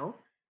Grow.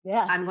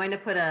 Yeah. I'm going to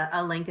put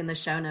a link in the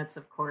show notes,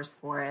 of course,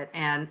 for it.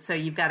 And so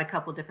you've got a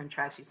couple different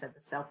tracks. You said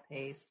the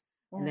self-paced,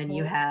 and then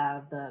you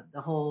have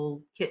the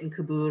whole kit and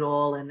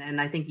caboodle, and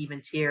I think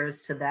even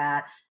tears to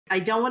that. I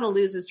don't want to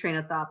lose this train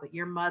of thought, but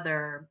your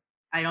mother,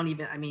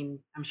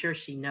 I'm sure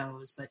she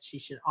knows, but she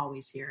should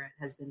always hear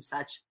it, has been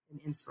such an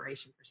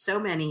inspiration for so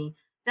many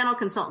dental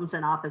consultants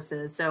and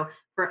offices. So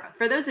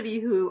for those of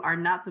you who are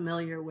not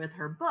familiar with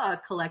her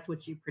book, Collect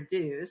What You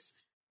Produce,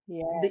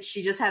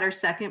 she just had her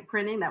second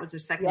printing. That was her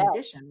second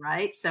edition,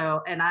 right?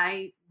 So, and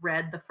I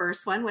read the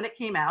first one when it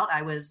came out.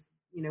 I was,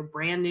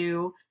 brand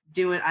new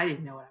I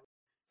didn't know what I was.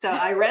 So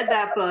I read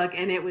that book,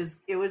 and it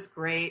was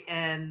great.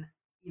 And,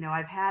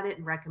 I've had it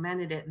and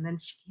recommended it. And then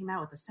she came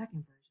out with a second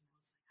version.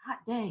 hot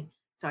dang.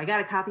 So I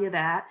got a copy of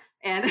that.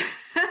 And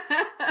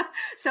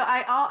so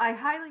I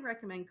highly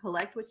recommend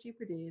Collect What You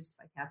Produce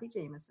by Kathy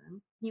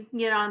Jameson. You can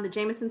get on the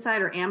Jameson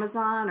site or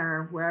Amazon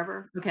or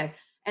wherever. Okay.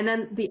 And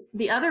then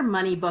the other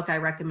money book I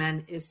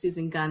recommend is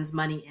Susan Gunn's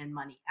Money In,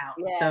 Money Out.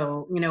 Yeah.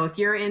 So, if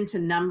you're into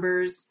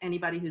numbers,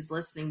 anybody who's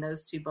listening,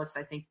 those two books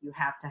I think you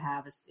have to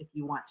have if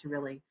you want to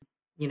really,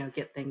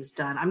 get things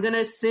done. I'm going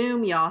to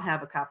assume y'all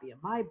have a copy of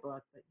my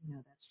book, but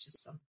that's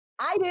just something.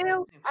 I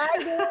do.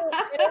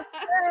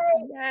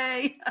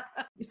 Yay.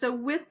 So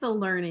with the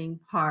learning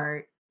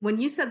part, when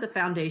you said the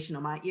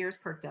foundational, my ears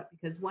perked up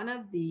because one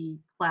of the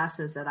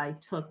classes that I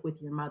took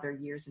with your mother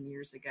years and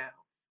years ago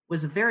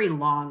was a very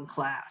long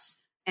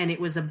class. And it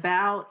was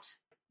about,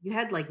 you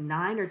had like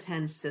 9 or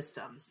 10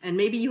 systems, and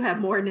maybe you have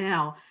more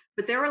now,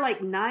 but there were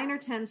like 9 or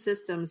 10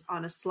 systems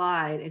on a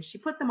slide, and she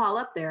put them all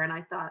up there. And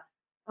I thought,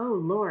 oh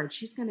Lord,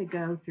 she's going to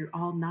go through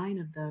all 9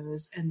 of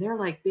those. And they're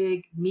like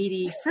big,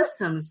 meaty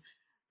systems.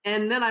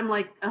 And then I'm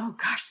like, oh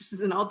gosh, this is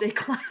an all-day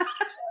class.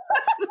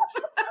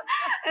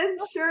 And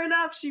sure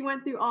enough, she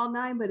went through all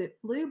 9, but it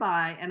flew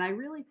by. And I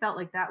really felt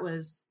like that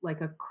was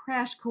like a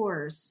crash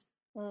course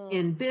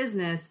in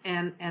business.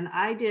 And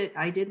I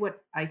did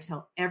what I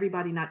tell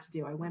everybody not to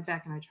do. I went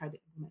back and I tried to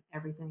implement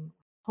everything.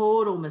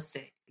 Total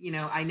mistake.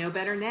 I know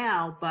better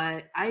now,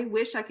 but I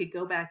wish I could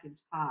go back in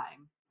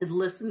time and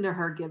listen to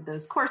her give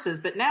those courses.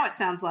 But now it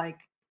sounds like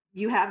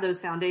you have those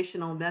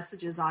foundational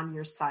messages on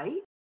your site.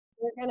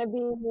 We're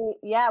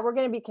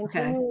going to be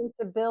continuing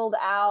to build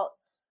out,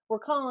 we're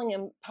calling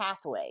them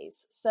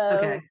pathways.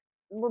 So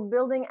we're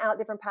building out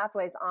different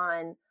pathways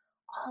on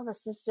all the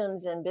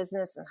systems and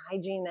business and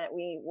hygiene that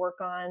we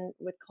work on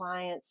with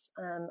clients.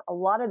 A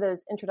lot of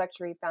those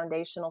introductory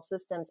foundational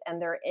systems,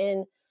 and they're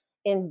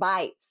in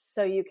bites.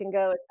 So you can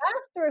go as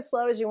fast or as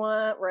slow as you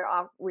want.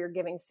 We're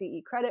giving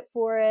CE credit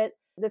for it.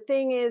 The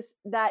thing is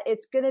that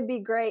it's going to be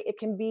great. It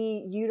can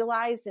be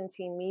utilized in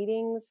team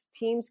meetings.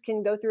 Teams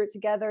can go through it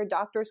together.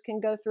 Doctors can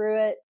go through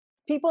it.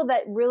 People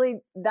that really,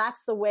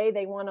 that's the way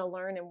they want to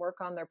learn and work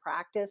on their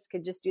practice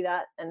could just do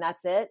that and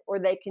that's it. Or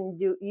they can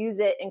use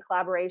it in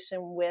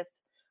collaboration with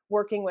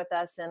working with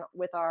us and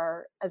with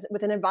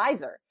an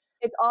advisor.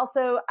 It's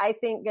also, I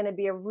think, going to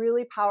be a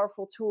really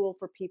powerful tool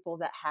for people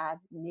that have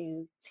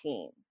new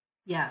team.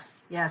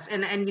 Yes.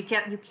 And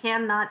you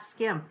cannot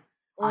skimp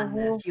on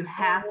this. You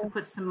have to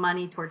put some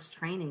money towards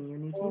training your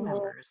new team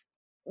members.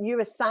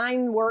 You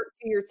assign work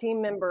to your team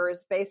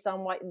members based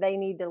on what they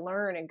need to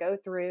learn and go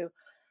through.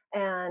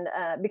 And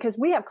because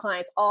we have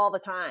clients all the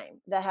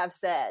time that have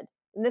said,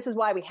 and this is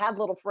why we have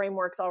little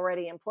frameworks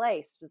already in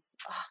place, was,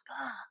 oh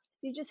God,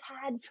 you just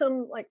had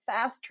some like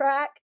fast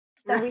track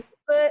that we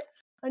put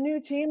a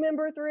new team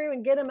member through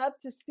and get them up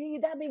to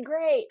speed. That'd be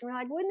great. And we're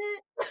like, wouldn't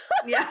it?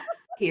 Yeah.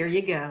 Here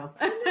you go.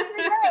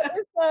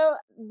 So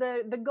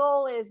the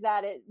goal is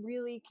that it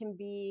really can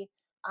be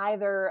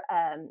either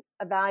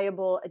a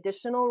valuable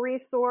additional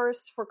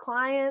resource for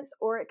clients,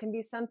 or it can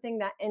be something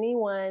that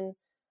anyone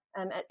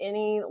at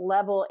any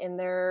level in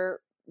their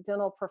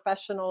dental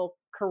professional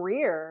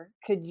career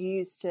could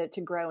use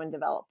to grow and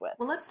develop with.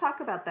 Well, let's talk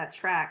about that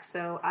track.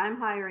 So I'm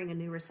hiring a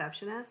new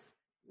receptionist.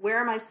 Where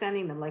am I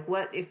sending them? Like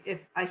what,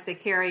 if I say,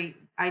 Carrie,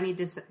 I need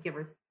to give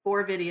her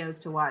 4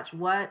 videos to watch.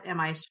 What am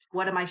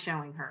I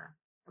showing her?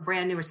 A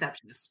brand new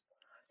receptionist.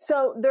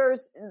 So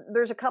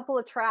there's a couple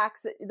of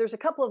tracks. There's a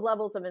couple of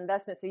levels of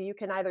investment. So you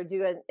can either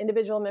do an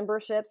individual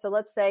membership. So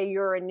let's say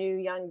you're a new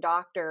young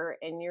doctor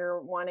and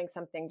you're wanting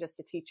something just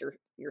to teach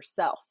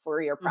yourself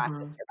for your practice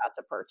you're about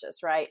to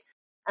purchase, right?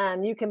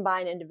 You can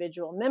buy an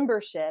individual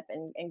membership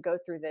and go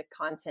through the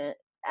content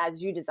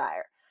as you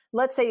desire.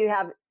 Let's say you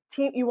have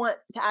team, you want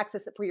to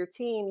access it for your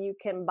team. You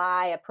can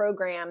buy a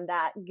program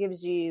that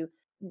gives you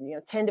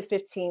 10 to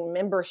 15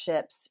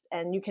 memberships,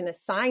 and you can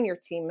assign your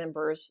team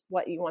members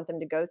what you want them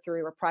to go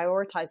through or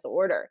prioritize the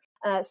order.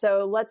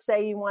 So let's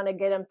say you want to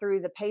get them through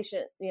the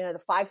patient, the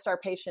 5-star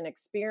patient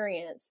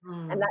experience.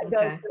 And that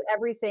goes through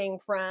everything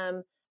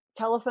from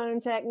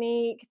telephone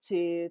technique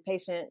to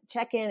patient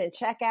check-in and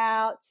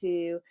check-out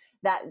to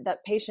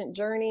that patient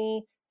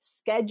journey.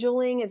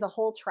 Scheduling is a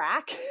whole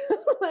track.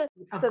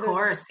 Of so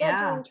course,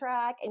 there's a scheduling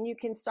track, and you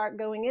can start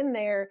going in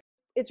there.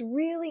 It's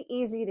really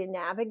easy to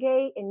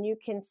navigate, and you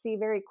can see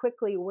very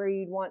quickly where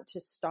you'd want to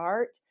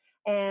start.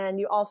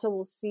 And you also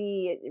will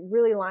see it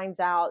really lines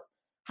out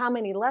how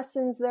many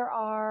lessons there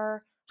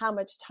are, how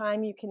much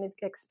time you can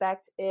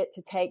expect it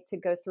to take to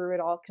go through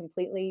it all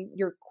completely.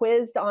 You're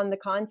quizzed on the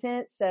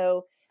content.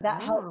 So that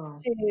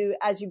helps to,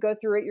 as you go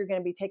through it, you're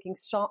going to be taking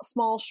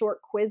small,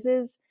 short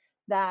quizzes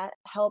that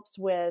helps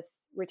with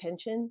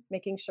retention,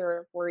 making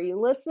sure, were you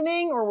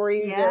listening or were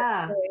you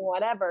just doing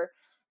whatever?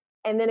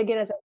 And then again,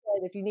 as I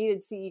said, if you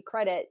needed CE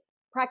credit,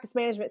 practice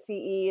management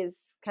CE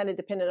is kind of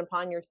dependent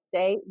upon your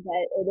state, but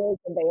it is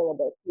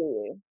available to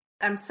you.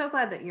 I'm so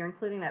glad that you're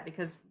including that,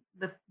 because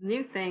the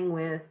new thing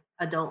with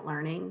adult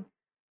learning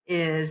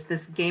is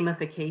this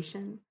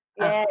gamification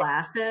of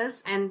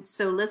classes. And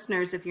so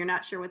listeners, if you're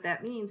not sure what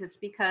that means, it's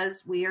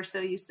because we are so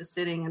used to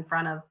sitting in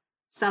front of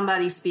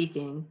somebody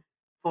speaking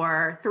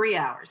for 3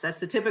 hours. That's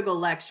the typical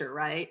lecture,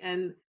 right?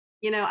 And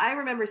I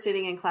remember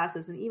sitting in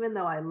classes, and even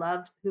though I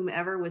loved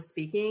whomever was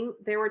speaking,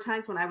 there were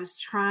times when I was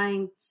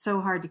trying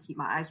so hard to keep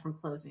my eyes from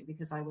closing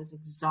because I was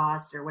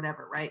exhausted or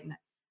whatever, right? And I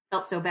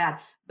felt so bad.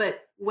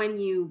 But when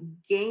you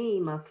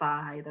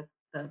gamify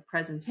the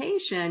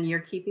presentation, you're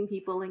keeping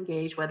people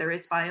engaged, whether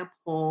it's by a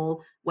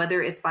poll,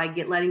 whether it's by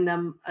letting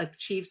them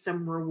achieve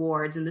some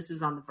rewards. And this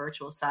is on the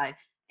virtual side.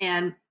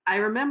 And I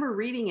remember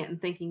reading it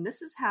and thinking,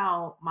 this is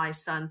how my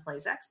son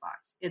plays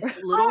Xbox. It's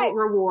little Right.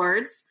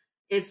 rewards,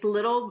 it's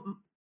little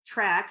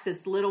tracks,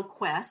 it's little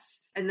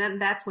quests. And then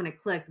that's when it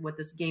clicked what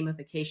this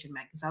gamification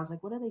meant. Because I was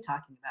like, what are they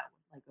talking about?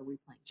 Like, are we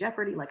playing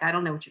Jeopardy? Like, I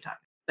don't know what you're talking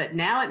about. But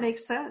now it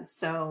makes sense.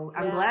 So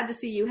I'm glad to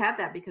see you have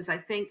that, because I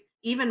think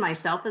even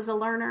myself as a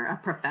learner, a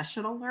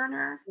professional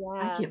learner,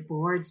 I get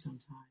bored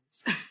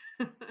sometimes.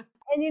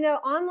 And,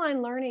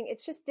 online learning,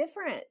 it's just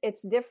different.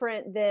 It's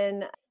different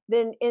than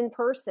in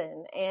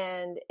person.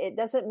 And it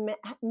doesn't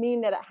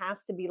mean that it has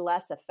to be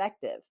less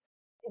effective.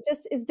 It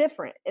just is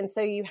different. And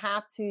so you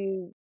have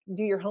to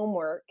do your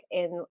homework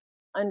and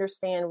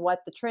understand what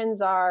the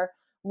trends are,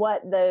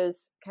 what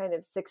those kind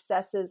of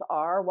successes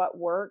are, what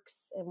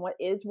works and what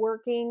is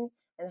working,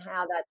 and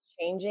how that's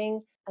changing.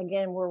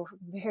 Again, we're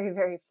very,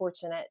 very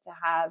fortunate to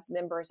have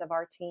members of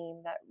our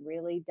team that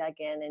really dug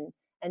in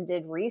and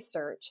did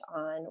research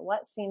on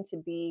what seemed to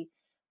be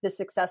the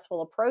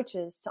successful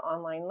approaches to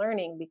online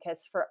learning.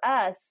 Because for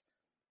us,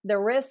 the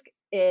risk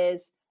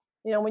is,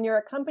 when you're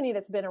a company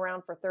that's been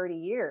around for 30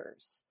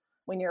 years,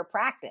 when you're a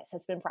practice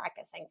that's been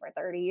practicing for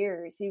 30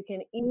 years, you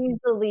can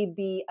easily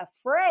be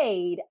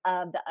afraid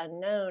of the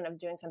unknown, of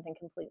doing something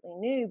completely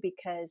new,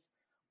 because,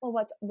 well,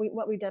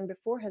 what we've done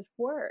before has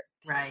worked.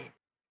 Right.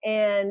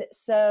 And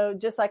so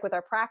just like with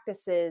our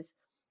practices,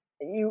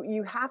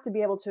 you have to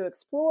be able to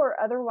explore.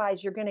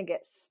 Otherwise, you're going to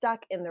get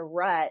stuck in the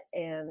rut,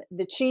 and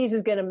the cheese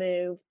is going to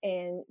move,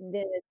 and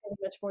then it's going to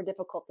be much more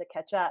difficult to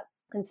catch up.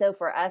 And so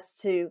for us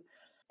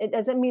it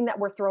doesn't mean that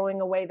we're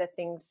throwing away the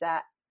things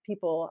that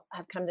people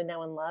have come to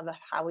know and love of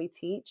how we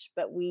teach,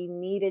 but we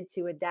needed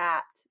to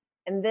adapt.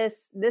 And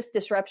this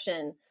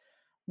disruption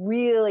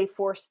really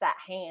forced that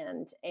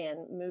hand and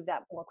move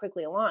that more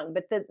quickly along.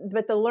 But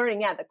the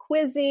learning, the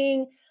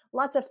quizzing,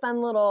 lots of fun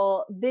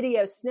little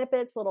video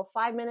snippets, little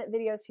 5-minute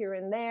videos here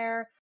and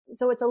there.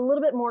 So it's a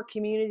little bit more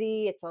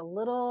community.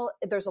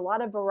 There's a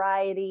lot of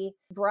variety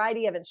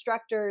of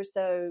instructors.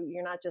 So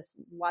you're not just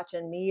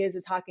watching me as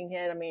a talking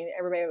head. I mean,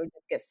 everybody would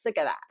just get sick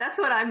of that. That's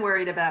what I'm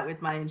worried about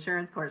with my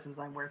insurance courses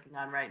I'm working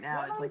on right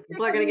now. It's like,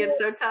 people are going to get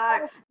so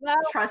tired. No,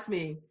 trust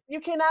me. You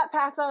cannot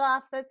pass that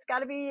off. That's got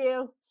to be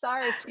you.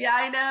 Sorry. Yeah,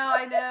 I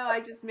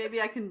know.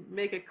 Maybe I can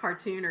make a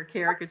cartoon or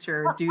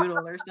caricature or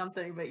doodle or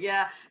something. But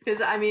yeah,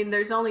 because I mean,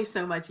 there's only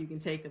so much you can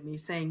take of me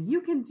saying,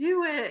 you can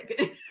do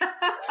it.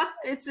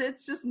 It's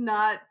just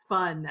not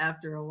fun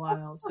after a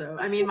while. So,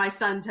 I mean, my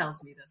son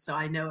tells me this, so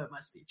I know it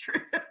must be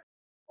true.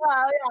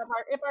 Well,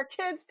 yeah, if our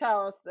kids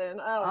tell us, then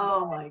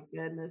oh my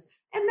goodness.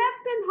 And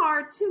that's been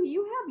hard too.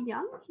 You have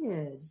young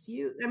kids.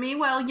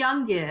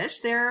 Youngish.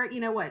 They're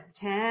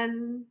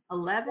 10,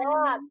 11.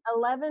 Yeah,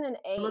 11 and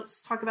 8.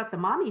 Let's talk about the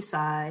mommy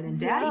side and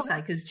daddy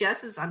side, because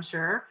Jess is, I'm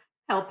sure,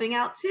 helping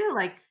out too.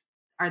 Like,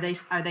 are they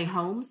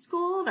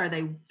homeschooled? Are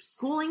they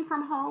schooling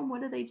from home?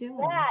 What are they doing?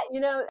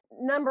 Yeah,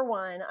 number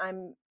one,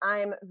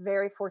 I'm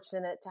very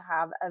fortunate to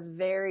have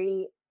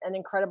an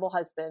incredible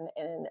husband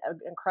and an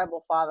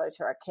incredible father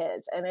to our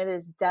kids. And it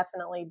has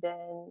definitely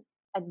been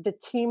the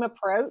team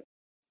approach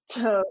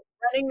to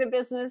running the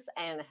business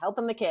and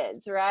helping the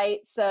kids, right?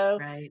 So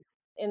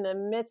in the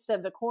midst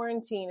of the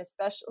quarantine,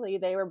 especially,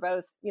 they were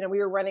both, we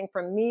were running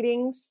from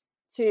meetings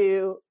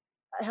to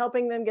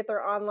helping them get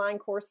their online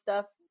course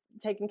stuff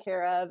taken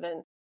care of.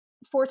 And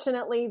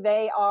fortunately,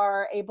 they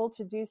are able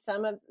to do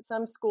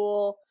some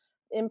school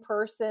in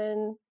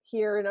person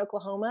here in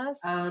Oklahoma.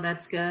 Oh,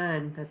 that's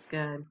good. That's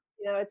good.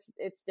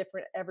 It's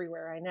different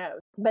everywhere, I know,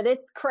 but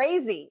it's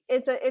crazy.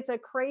 It's a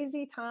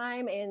crazy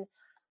time. And,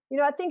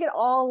 I think it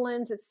all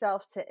lends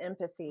itself to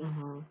empathy,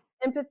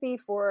 empathy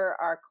for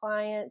our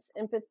clients,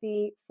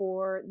 empathy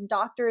for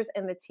doctors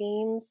and the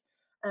teams.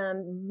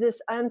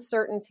 This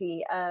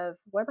uncertainty of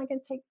what am I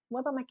going to take? What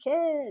about my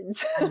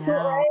kids?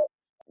 Right?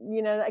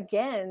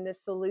 Again, the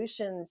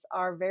solutions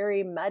are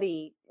very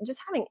muddy. Just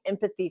having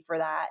empathy for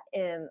that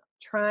and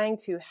trying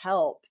to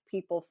help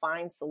people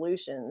find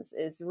solutions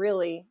is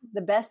really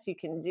the best you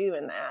can do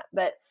in that.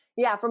 But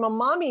yeah, from a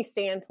mommy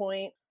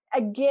standpoint,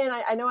 again,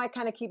 I know I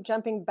kind of keep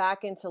jumping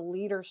back into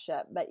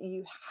leadership, but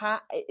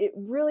it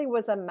really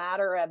was a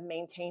matter of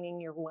maintaining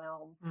your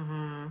whelm.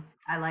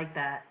 I like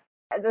that.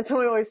 That's what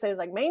we always say, is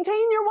like,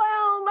 maintain your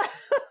whelm.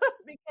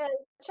 Because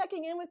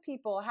checking in with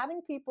people, having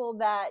people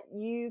that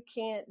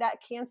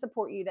can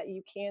support you, that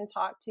you can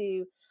talk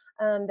to,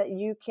 that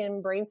you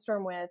can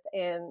brainstorm with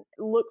and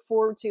look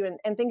forward to,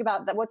 and think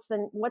about that.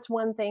 What's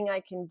one thing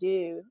I can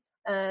do?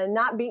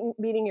 Not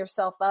beating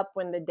yourself up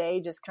when the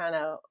day just kind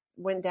of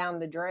went down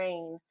the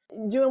drain.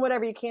 Doing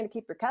whatever you can to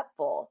keep your cup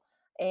full,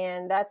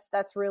 and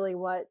that's really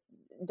what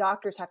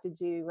doctors have to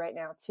do right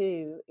now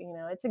too.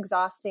 It's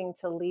exhausting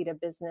to lead a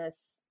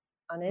business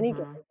on any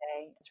given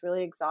day. It's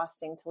really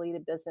exhausting to lead a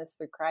business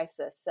through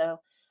crisis. So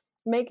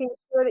making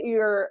sure that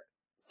you're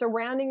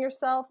surrounding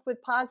yourself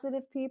with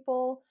positive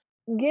people,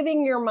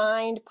 giving your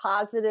mind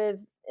positive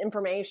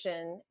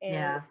information,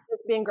 and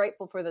just being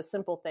grateful for the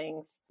simple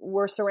things.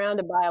 We're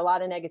surrounded by a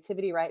lot of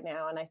negativity right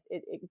now, and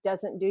it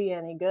doesn't do you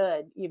any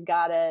good. You've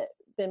got to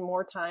spend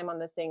more time on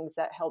the things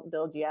that help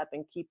build you up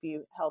and keep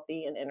you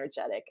healthy and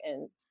energetic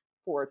and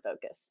forward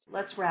focused.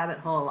 Let's rabbit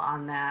hole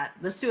on that.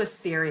 Let's do a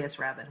serious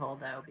rabbit hole,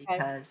 though,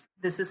 because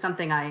this is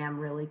something I am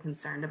really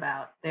concerned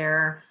about.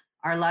 There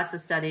are lots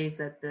of studies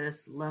that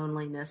this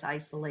loneliness,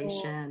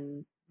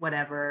 isolation,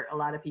 whatever, a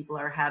lot of people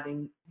are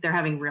having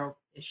real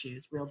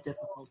issues, real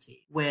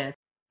difficulty with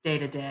day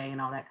to day and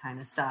all that kind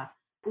of stuff.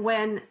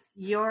 When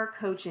you're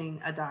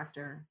coaching a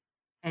doctor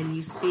and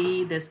you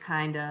see this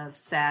kind of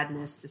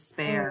sadness,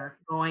 despair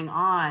going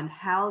on,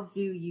 how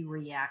do you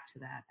react to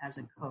that as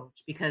a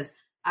coach? Because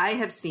I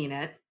have seen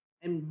it,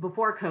 and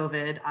before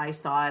COVID, I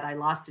saw it. I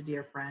lost a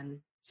dear friend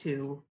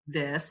to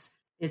this.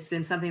 It's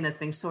been something that's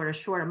been sort of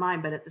short of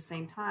mine, but at the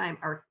same time,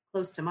 or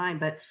close to mine,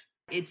 but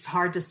it's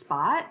hard to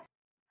spot.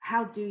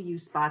 How do you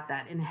spot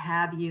that? And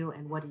have you,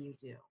 and what do you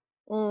do?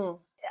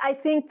 I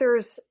think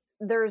there's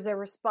a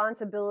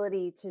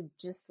responsibility to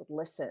just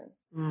listen.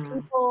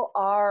 People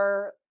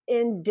are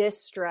in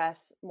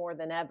distress more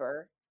than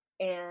ever.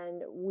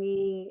 And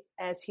we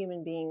as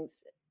human beings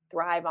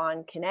thrive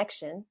on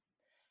connection.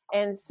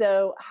 And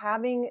so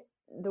having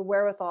the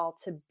wherewithal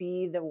to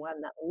be the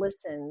one that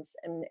listens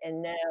and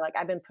know, like,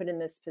 I've been put in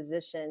this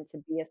position to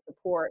be a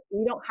support.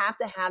 You don't have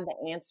to have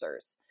the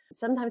answers.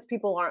 Sometimes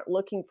people aren't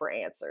looking for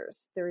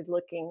answers. They're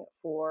looking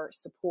for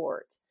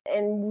support,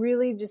 and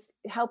really just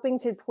helping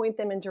to point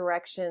them in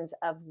directions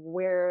of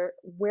where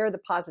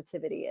the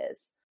positivity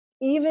is.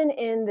 Even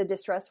in the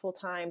distressful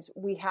times,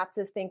 we have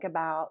to think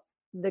about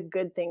the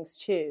good things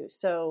too.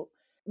 So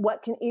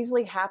what can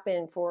easily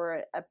happen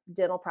for a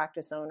dental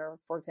practice owner,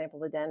 for example,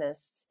 the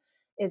dentists,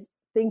 is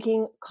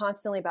thinking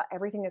constantly about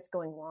everything that's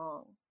going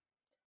wrong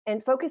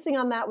and focusing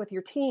on that with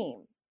your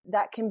team.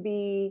 That can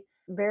be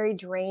very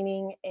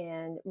draining,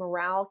 and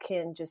morale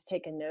can just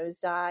take a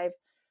nosedive.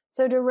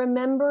 So to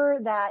remember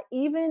that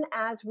even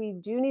as we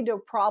do need to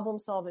problem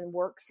solve and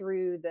work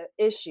through the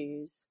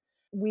issues,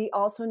 we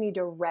also need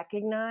to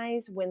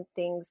recognize when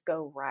things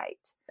go right.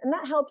 And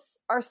that helps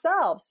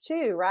ourselves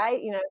too,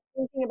 right? You know,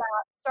 thinking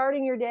about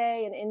starting your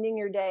day and ending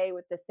your day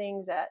with the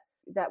things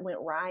that went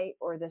right,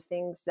 or the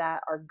things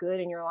that are good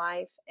in your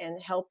life,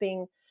 and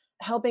helping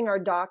our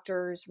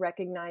doctors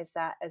recognize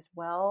that as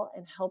well,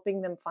 and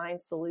helping them find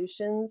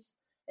solutions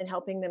and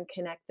helping them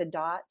connect the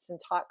dots and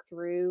talk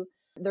through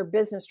their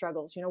business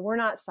struggles. You know, we're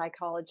not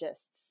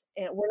psychologists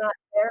and we're not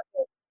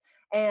therapists.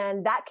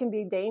 And that can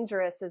be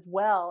dangerous as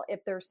well.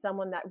 If there's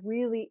someone that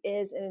really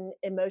is in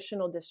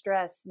emotional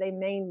distress, they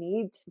may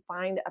need to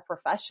find a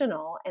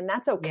professional, and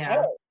that's okay.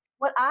 Yeah.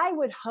 What I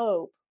would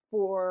hope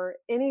for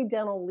any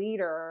dental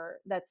leader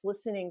that's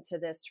listening to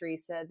this,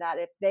 Teresa, that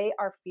if they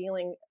are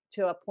feeling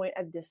to a point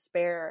of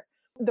despair,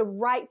 the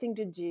right thing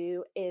to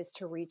do is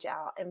to reach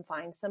out and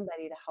find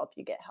somebody to help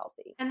you get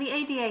healthy. And the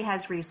ADA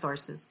has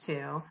resources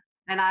too.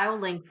 And I'll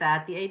link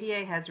that. The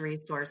ADA has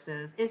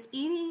resources. Is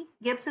Edie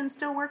Gibson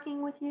still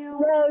working with you?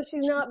 No,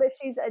 she's not, but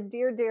she's a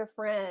dear, dear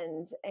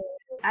friend. And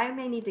I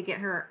may need to get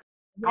her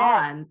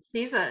on.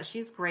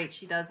 She's great.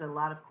 She does a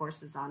lot of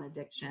courses on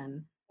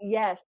addiction.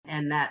 Yes.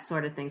 And that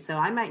sort of thing. So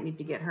I might need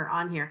to get her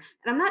on here.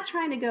 And I'm not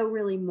trying to go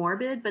really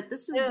morbid, but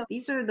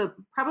these are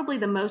probably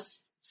the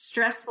most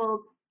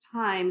stressful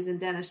times in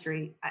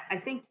dentistry, I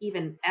think,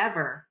 even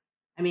ever.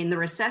 I mean, the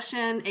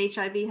recession,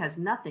 HIV has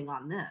nothing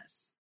on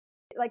this.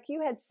 Like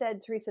you had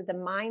said, Teresa, the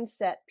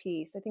mindset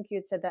piece, I think you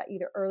had said that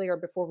either earlier or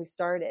before we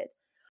started.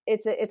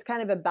 It's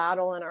kind of a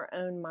battle in our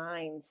own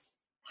minds.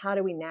 How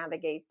do we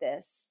navigate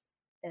this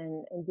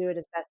and do it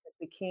as best as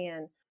we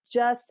can?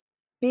 Just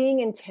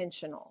being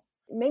intentional,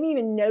 maybe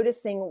even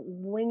noticing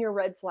when your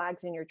red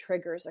flags and your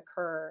triggers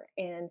occur,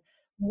 and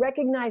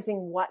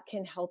recognizing what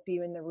can help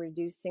you in the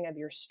reducing of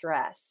your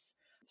stress.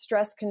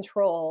 Stress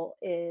control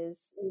is,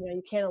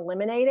 you can't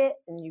eliminate it,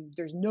 and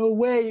there's no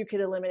way you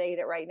could eliminate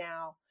it right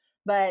now.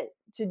 But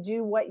to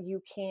do what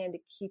you can to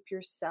keep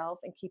yourself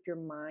and keep your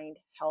mind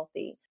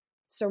healthy.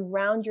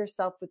 Surround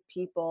yourself with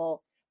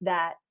people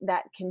that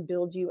can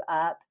build you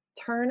up.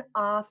 Turn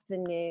off the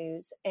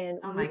news and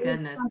read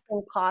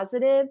something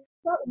positive.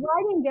 Start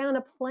writing down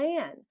a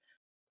plan,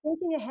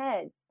 thinking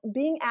ahead,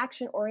 being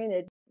action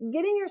oriented,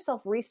 getting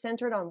yourself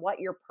recentered on what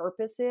your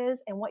purpose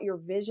is and what your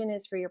vision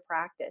is for your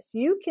practice.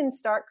 You can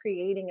start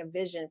creating a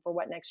vision for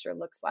what next year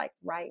looks like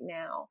right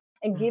now,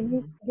 and give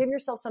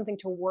yourself something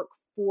to work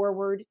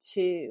forward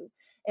to,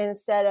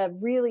 instead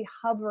of really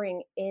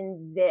hovering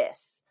in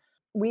this.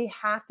 We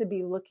have to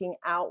be looking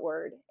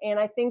outward. And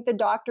I think the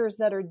doctors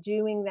that are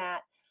doing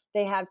that,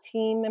 they have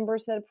team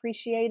members that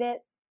appreciate it,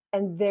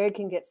 and they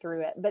can get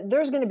through it. But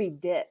there's going to be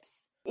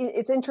dips.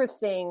 It's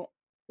interesting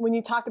when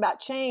you talk about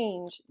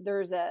change.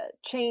 There's a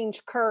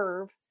change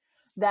curve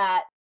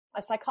that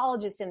a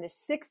psychologist in the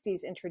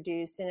 60s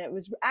introduced, and it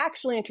was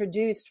actually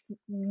introduced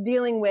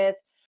dealing with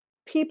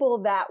people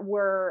that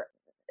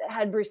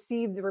had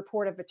received the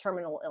report of a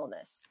terminal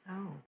illness.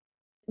 Oh.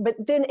 But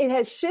then it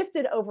has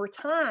shifted over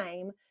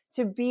time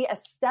to be a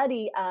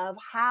study of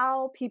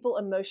how people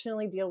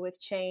emotionally deal with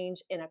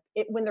change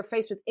when they're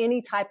faced with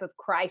any type of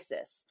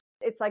crisis.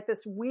 It's like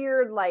this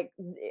weird, like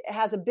it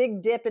has a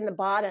big dip in the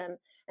bottom,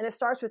 and it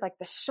starts with like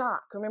the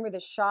shock. Remember the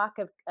shock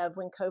of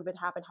when COVID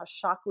happened, how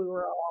shocked we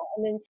were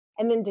all,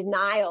 and then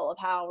denial of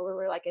how we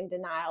were like in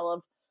denial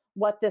of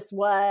what this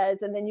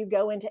was. And then you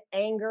go into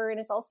anger, and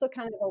it's also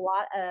kind of a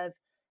lot of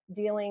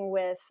dealing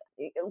with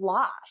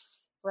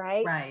loss,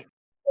 right? Right.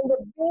 And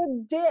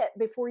the big dip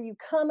before you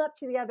come up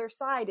to the other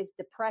side is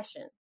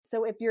depression.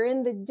 So if you're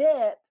in the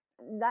dip,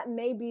 that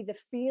may be the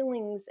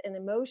feelings and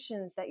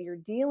emotions that you're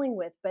dealing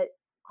with. But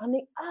on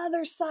the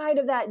other side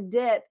of that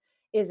dip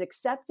is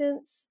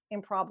acceptance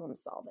and problem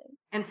solving.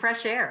 And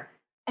fresh air.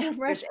 And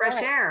There's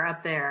fresh air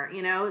up there,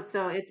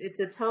 so it's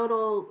a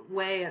total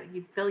way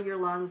you fill your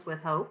lungs with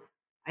hope.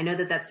 I know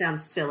that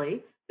sounds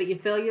silly, but you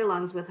fill your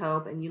lungs with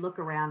hope and you look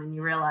around and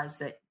you realize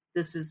that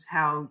this is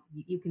how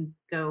you can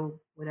go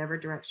whatever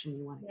direction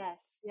you want.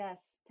 Yes.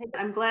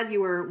 I'm glad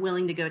you were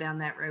willing to go down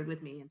that road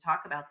with me and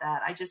talk about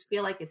that. I just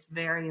feel like it's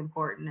very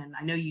important. And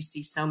I know you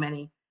see so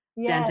many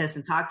dentists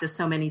and talk to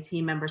so many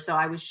team members. So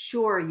I was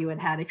sure you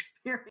had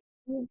experience.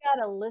 You've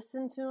got to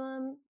listen to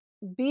them,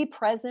 be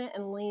present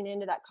and lean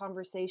into that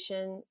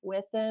conversation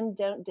with them.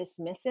 Don't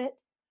dismiss it.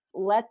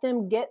 Let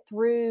them get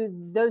through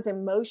those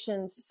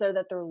emotions so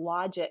that their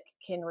logic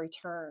can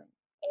return.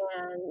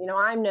 And,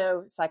 I'm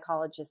no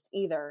psychologist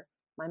either.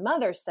 My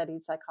mother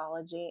studied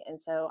psychology. And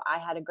so I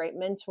had a great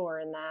mentor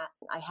in that.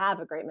 I have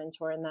a great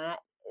mentor in that.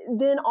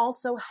 Then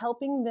also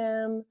helping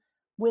them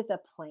with a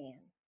plan.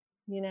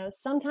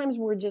 Sometimes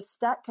we're just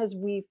stuck because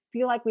we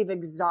feel like we've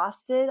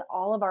exhausted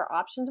all of our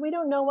options. We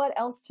don't know what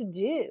else to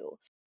do.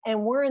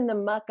 And we're in the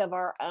muck of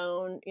our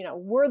own,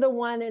 we're the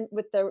one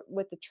with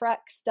the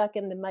truck stuck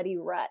in the muddy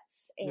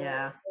ruts.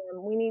 And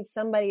we need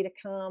somebody to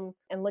come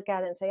and look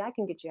at it and say, I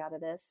can get you out of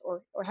this.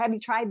 Or have you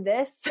tried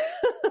this?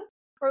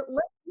 Or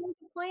let's make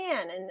a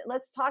plan and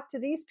let's talk to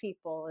these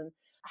people. And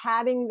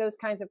having those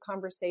kinds of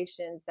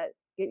conversations that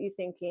get you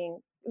thinking,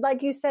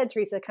 like you said,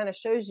 Teresa, kind of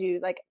shows you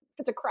like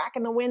it's a crack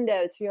in the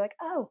window. So you're like,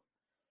 oh,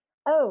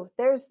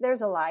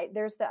 there's a light.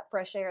 There's that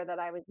fresh air that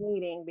I was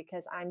needing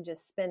because I'm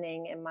just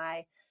spinning in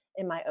my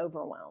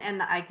overwhelm.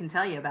 And I can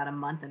tell you about a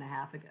month and a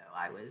half ago,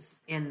 I was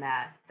in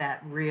that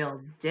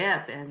real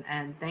dip,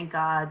 and thank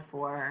God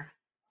for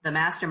the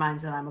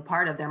masterminds that I'm a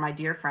part of. They're my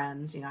dear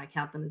friends. I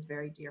count them as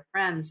very dear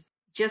friends.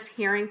 Just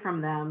hearing from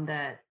them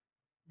that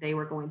they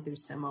were going through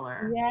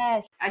similar.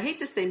 Yes. I hate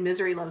to say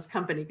misery loves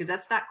company because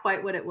that's not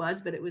quite what it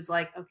was, but it was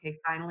like, okay,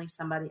 finally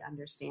somebody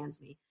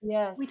understands me.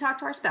 Yes. We talk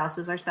to our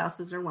spouses. Our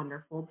spouses are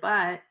wonderful,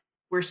 but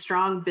we're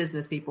strong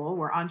business people.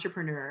 We're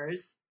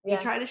entrepreneurs. We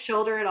try to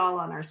shoulder it all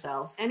on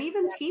ourselves. And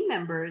even team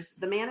members,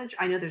 the manager,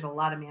 I know there's a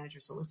lot of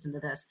managers who listen to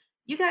this.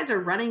 You guys are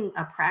running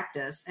a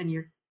practice and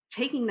you're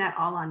taking that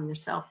all on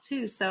yourself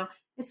too. So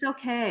it's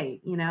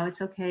okay.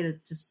 It's okay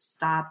to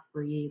stop,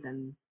 breathe,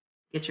 and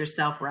get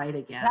yourself right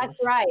again.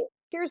 That's right.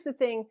 Here's the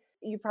thing.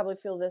 You probably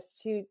feel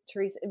this too,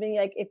 Teresa. I mean,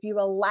 like if you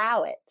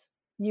allow it,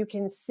 you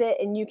can sit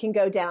and you can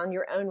go down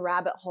your own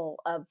rabbit hole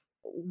of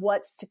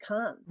what's to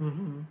come.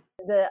 Mm-hmm.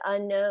 The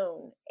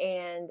unknown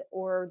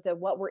or the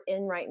what we're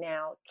in right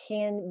now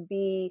can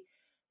be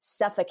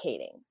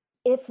suffocating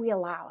if we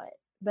allow it.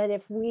 But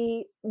if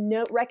we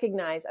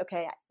recognize,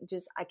 okay,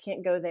 I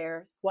can't go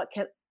there. What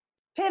can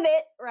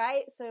pivot,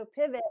 right? So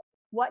pivot.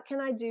 What can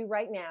I do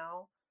right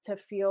now to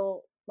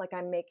feel like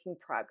I'm making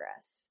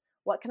progress?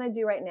 What can I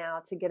do right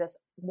now to get us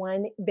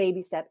one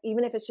baby step,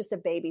 even if it's just a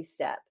baby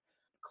step,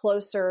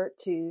 closer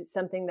to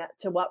something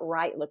to what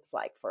right looks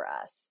like for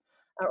us?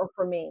 Or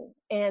for me.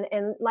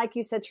 And like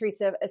you said,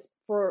 Teresa, as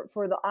for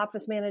the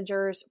office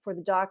managers, for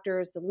the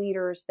doctors, the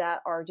leaders that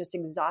are just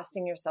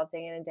exhausting yourself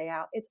day in and day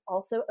out, it's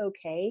also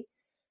okay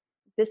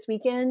this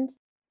weekend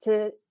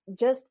to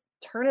just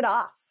turn it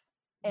off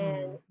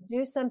and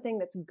do something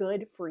that's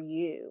good for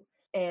you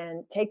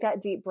and take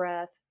that deep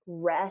breath,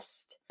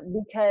 rest,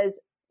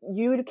 because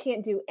you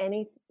can't do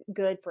any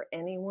good for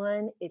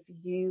anyone if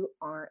you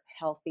aren't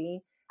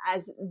healthy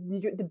as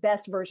the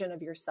best version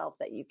of yourself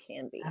that you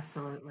can be.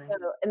 Absolutely.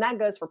 So, and that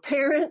goes for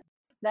parents,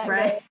 that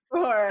goes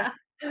for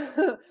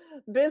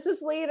business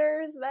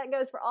leaders, that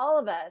goes for all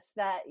of us,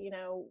 that,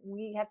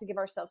 we have to give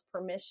ourselves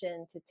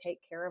permission to take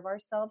care of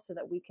ourselves so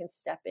that we can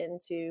step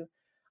into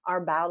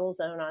our battle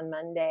zone on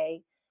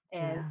Monday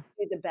and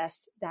do the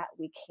best that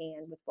we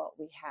can with what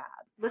we have.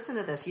 Listen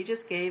to this. You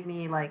just gave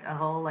me like a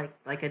whole,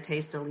 like a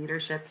taste of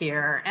leadership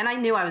here. And I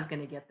knew I was going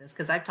to get this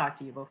because I've talked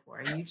to you before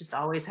and you just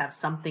always have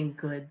something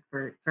good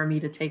for me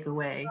to take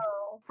away.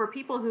 Oh. For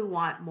people who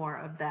want more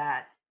of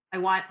that, I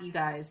want you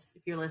guys,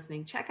 if you're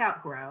listening, check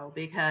out Grow,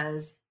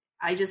 because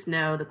I just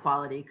know the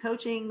quality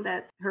coaching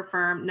that her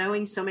firm,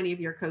 knowing so many of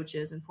your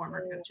coaches and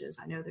former coaches,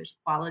 I know there's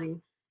quality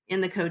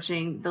in the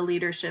coaching, the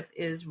leadership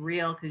is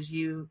real because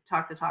you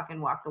talk the talk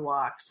and walk the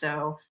walk.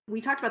 So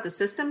we talked about the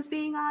systems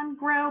being on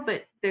Grow,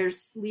 but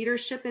there's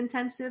leadership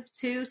intensive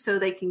too. So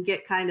they can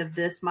get kind of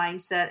this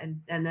mindset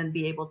and then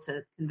be able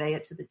to convey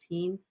it to the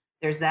team.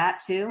 There's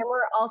that too. And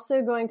we're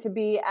also going to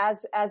be,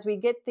 as we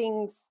get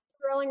things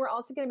rolling, we're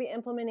also going to be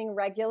implementing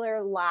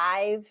regular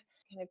live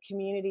kind of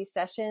community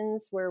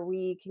sessions where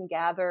we can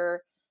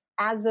gather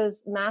as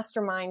those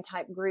mastermind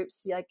type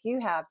groups like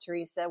you have,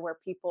 Teresa, where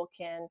people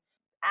can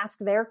ask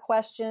their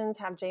questions,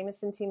 have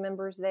Jameson team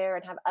members there,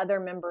 and have other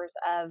members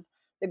of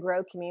the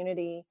Grow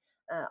community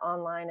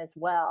online as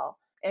well.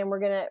 And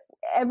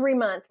every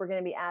month, we're going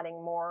to be adding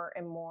more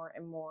and more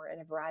and more in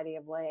a variety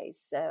of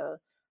ways. So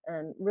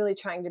really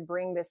trying to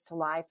bring this to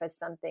life as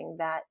something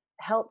that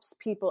helps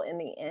people in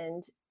the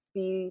end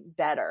be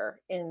better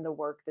in the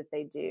work that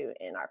they do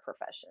in our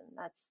profession.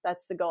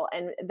 That's the goal,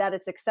 and that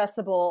it's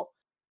accessible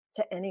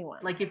to anyone.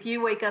 Like if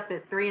you wake up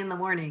at 3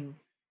 a.m,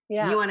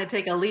 yeah, you want to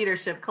take a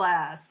leadership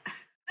class.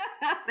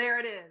 There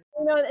it is.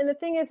 And the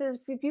thing is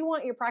if you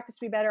want your practice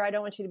to be better, I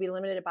don't want you to be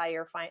limited by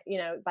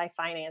by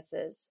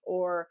finances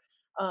or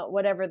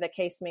whatever the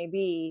case may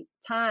be,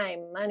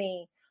 time,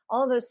 money,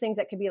 all of those things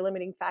that could be a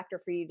limiting factor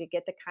for you to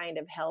get the kind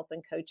of help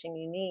and coaching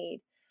you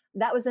need.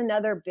 That was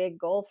another big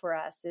goal for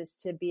us, is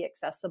to be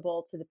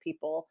accessible to the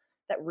people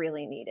that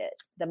really need it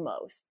the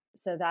most.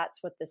 So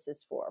that's what this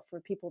is for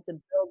people to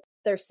build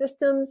their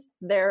systems,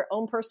 their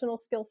own personal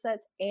skill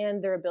sets,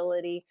 and their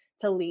ability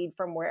to lead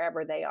from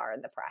wherever they are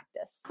in the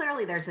practice.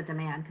 Clearly there's a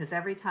demand, because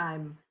every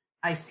time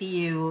I see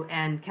you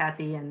and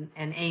Kathy and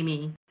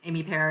Amy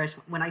Parrish,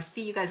 when I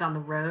see you guys on the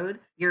road,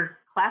 your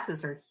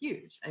classes are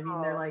huge. I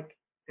mean,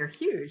 they're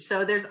huge.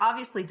 So there's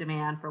obviously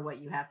demand for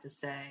what you have to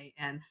say.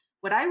 And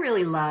what I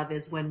really love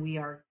is when we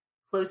are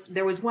close.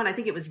 There was one, I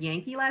think it was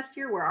Yankee last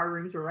year, where our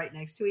rooms were right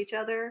next to each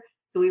other.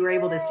 So we were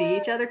able to see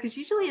each other, because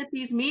usually at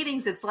these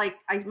meetings, it's like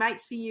I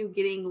might see you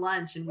getting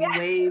lunch and we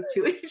wave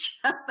to each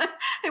other,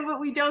 but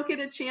we don't get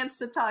a chance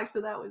to talk.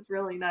 So that was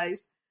really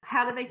nice.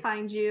 How do they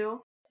find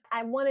you?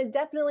 I want to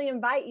definitely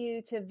invite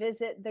you to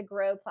visit the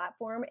Grow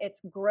platform. It's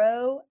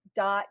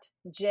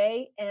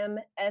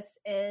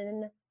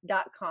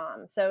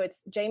grow.jamsn.com. So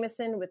it's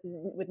Jameson with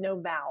no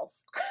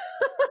vowels.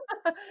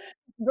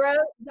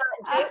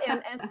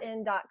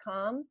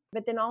 grow.jamsn.com.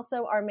 But then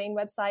also our main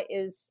website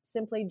is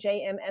simply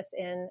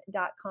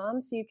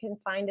jmsn.com. So you can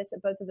find us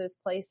at both of those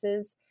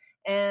places.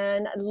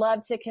 And I'd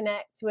love to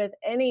connect with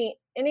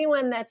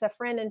anyone that's a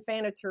friend and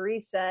fan of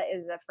Teresa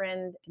is a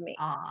friend to me.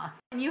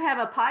 And you have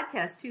a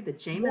podcast too, the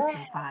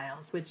Jameson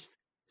Files, which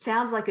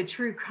sounds like a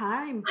true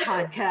crime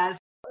podcast.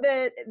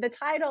 The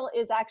title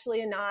is actually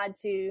a nod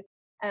to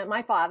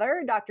my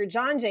father. Dr.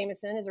 John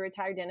Jameson is a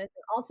retired dentist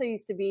and also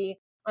used to be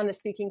on the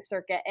speaking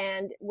circuit.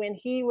 And when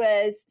he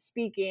was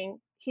speaking,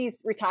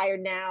 he's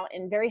retired now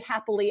and very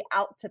happily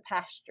out to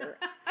pasture.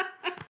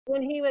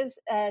 When he was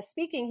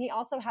speaking, he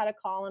also had a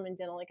column in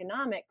Dental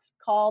Economics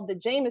called the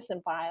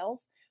Jameson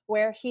Files,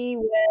 where he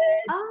would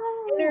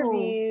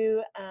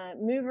interview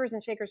movers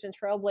and shakers and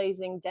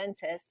trailblazing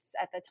dentists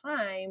at the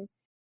time.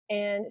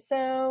 And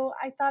so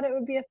I thought it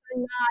would be a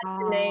fun nod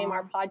to name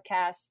our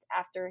podcast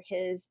after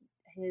his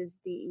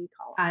DE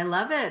column. I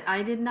love it.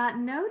 I did not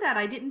know that.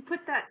 I didn't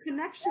put that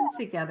connection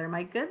together.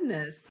 My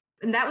goodness.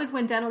 And that was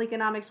when Dental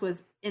Economics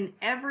was in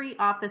every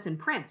office in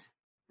print.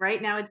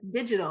 Right now it's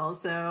digital.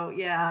 So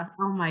yeah.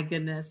 Oh my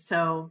goodness.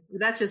 So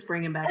that's just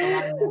bringing back a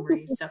lot of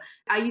memories. So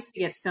I used to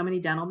get so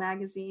many dental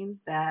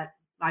magazines that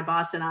my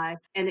boss and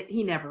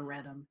he never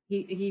read them.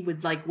 He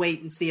would like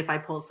wait and see if I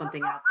pulled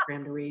something out for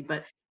him to read.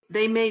 But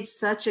they made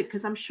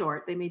because I'm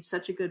short, they made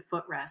such a good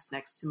footrest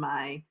next to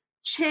my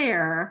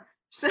chair.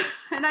 So,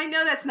 and I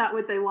know that's not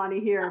what they want to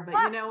hear, but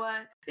you know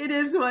what? It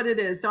is what it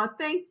is. So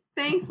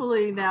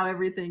thankfully now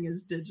everything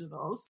is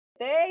digital.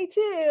 They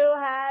too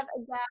have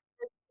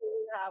adapted to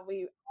how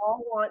we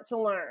all want to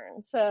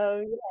learn. So,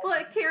 yeah.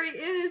 Well, Carrie,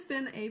 it has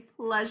been a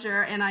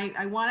pleasure. And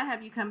I want to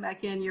have you come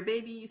back in. Your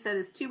baby, you said,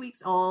 is 2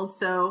 weeks old.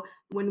 So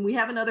when we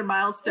have another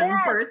milestone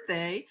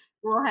birthday,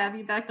 we'll have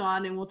you back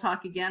on and we'll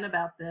talk again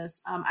about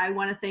this. I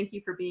want to thank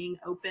you for being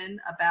open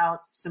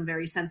about some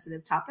very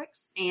sensitive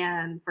topics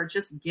and for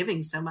just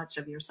giving so much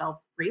of yourself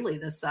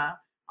freely,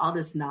 all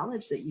this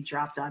knowledge that you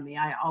dropped on me.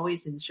 I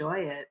always enjoy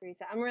it.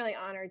 Teresa, I'm really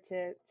honored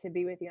to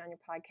be with you on your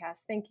podcast.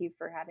 Thank you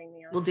for having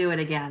me on. We'll do it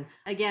again.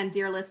 Again,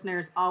 dear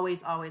listeners,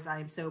 always, I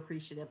am so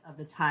appreciative of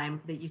the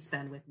time that you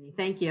spend with me.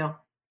 Thank you.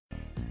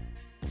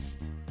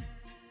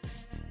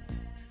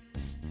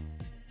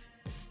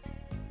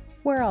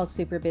 We're all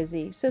super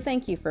busy, so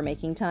thank you for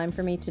making time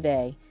for me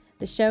today.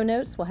 The show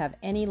notes will have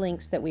any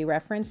links that we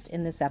referenced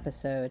in this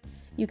episode.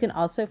 You can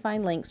also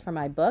find links for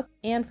my book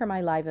and for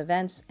my live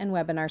events and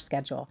webinar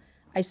schedule.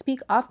 I speak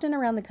often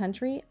around the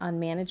country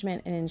on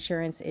management and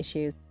insurance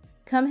issues.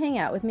 Come hang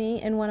out with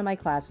me in one of my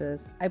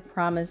classes. I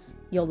promise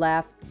you'll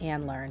laugh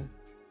and learn.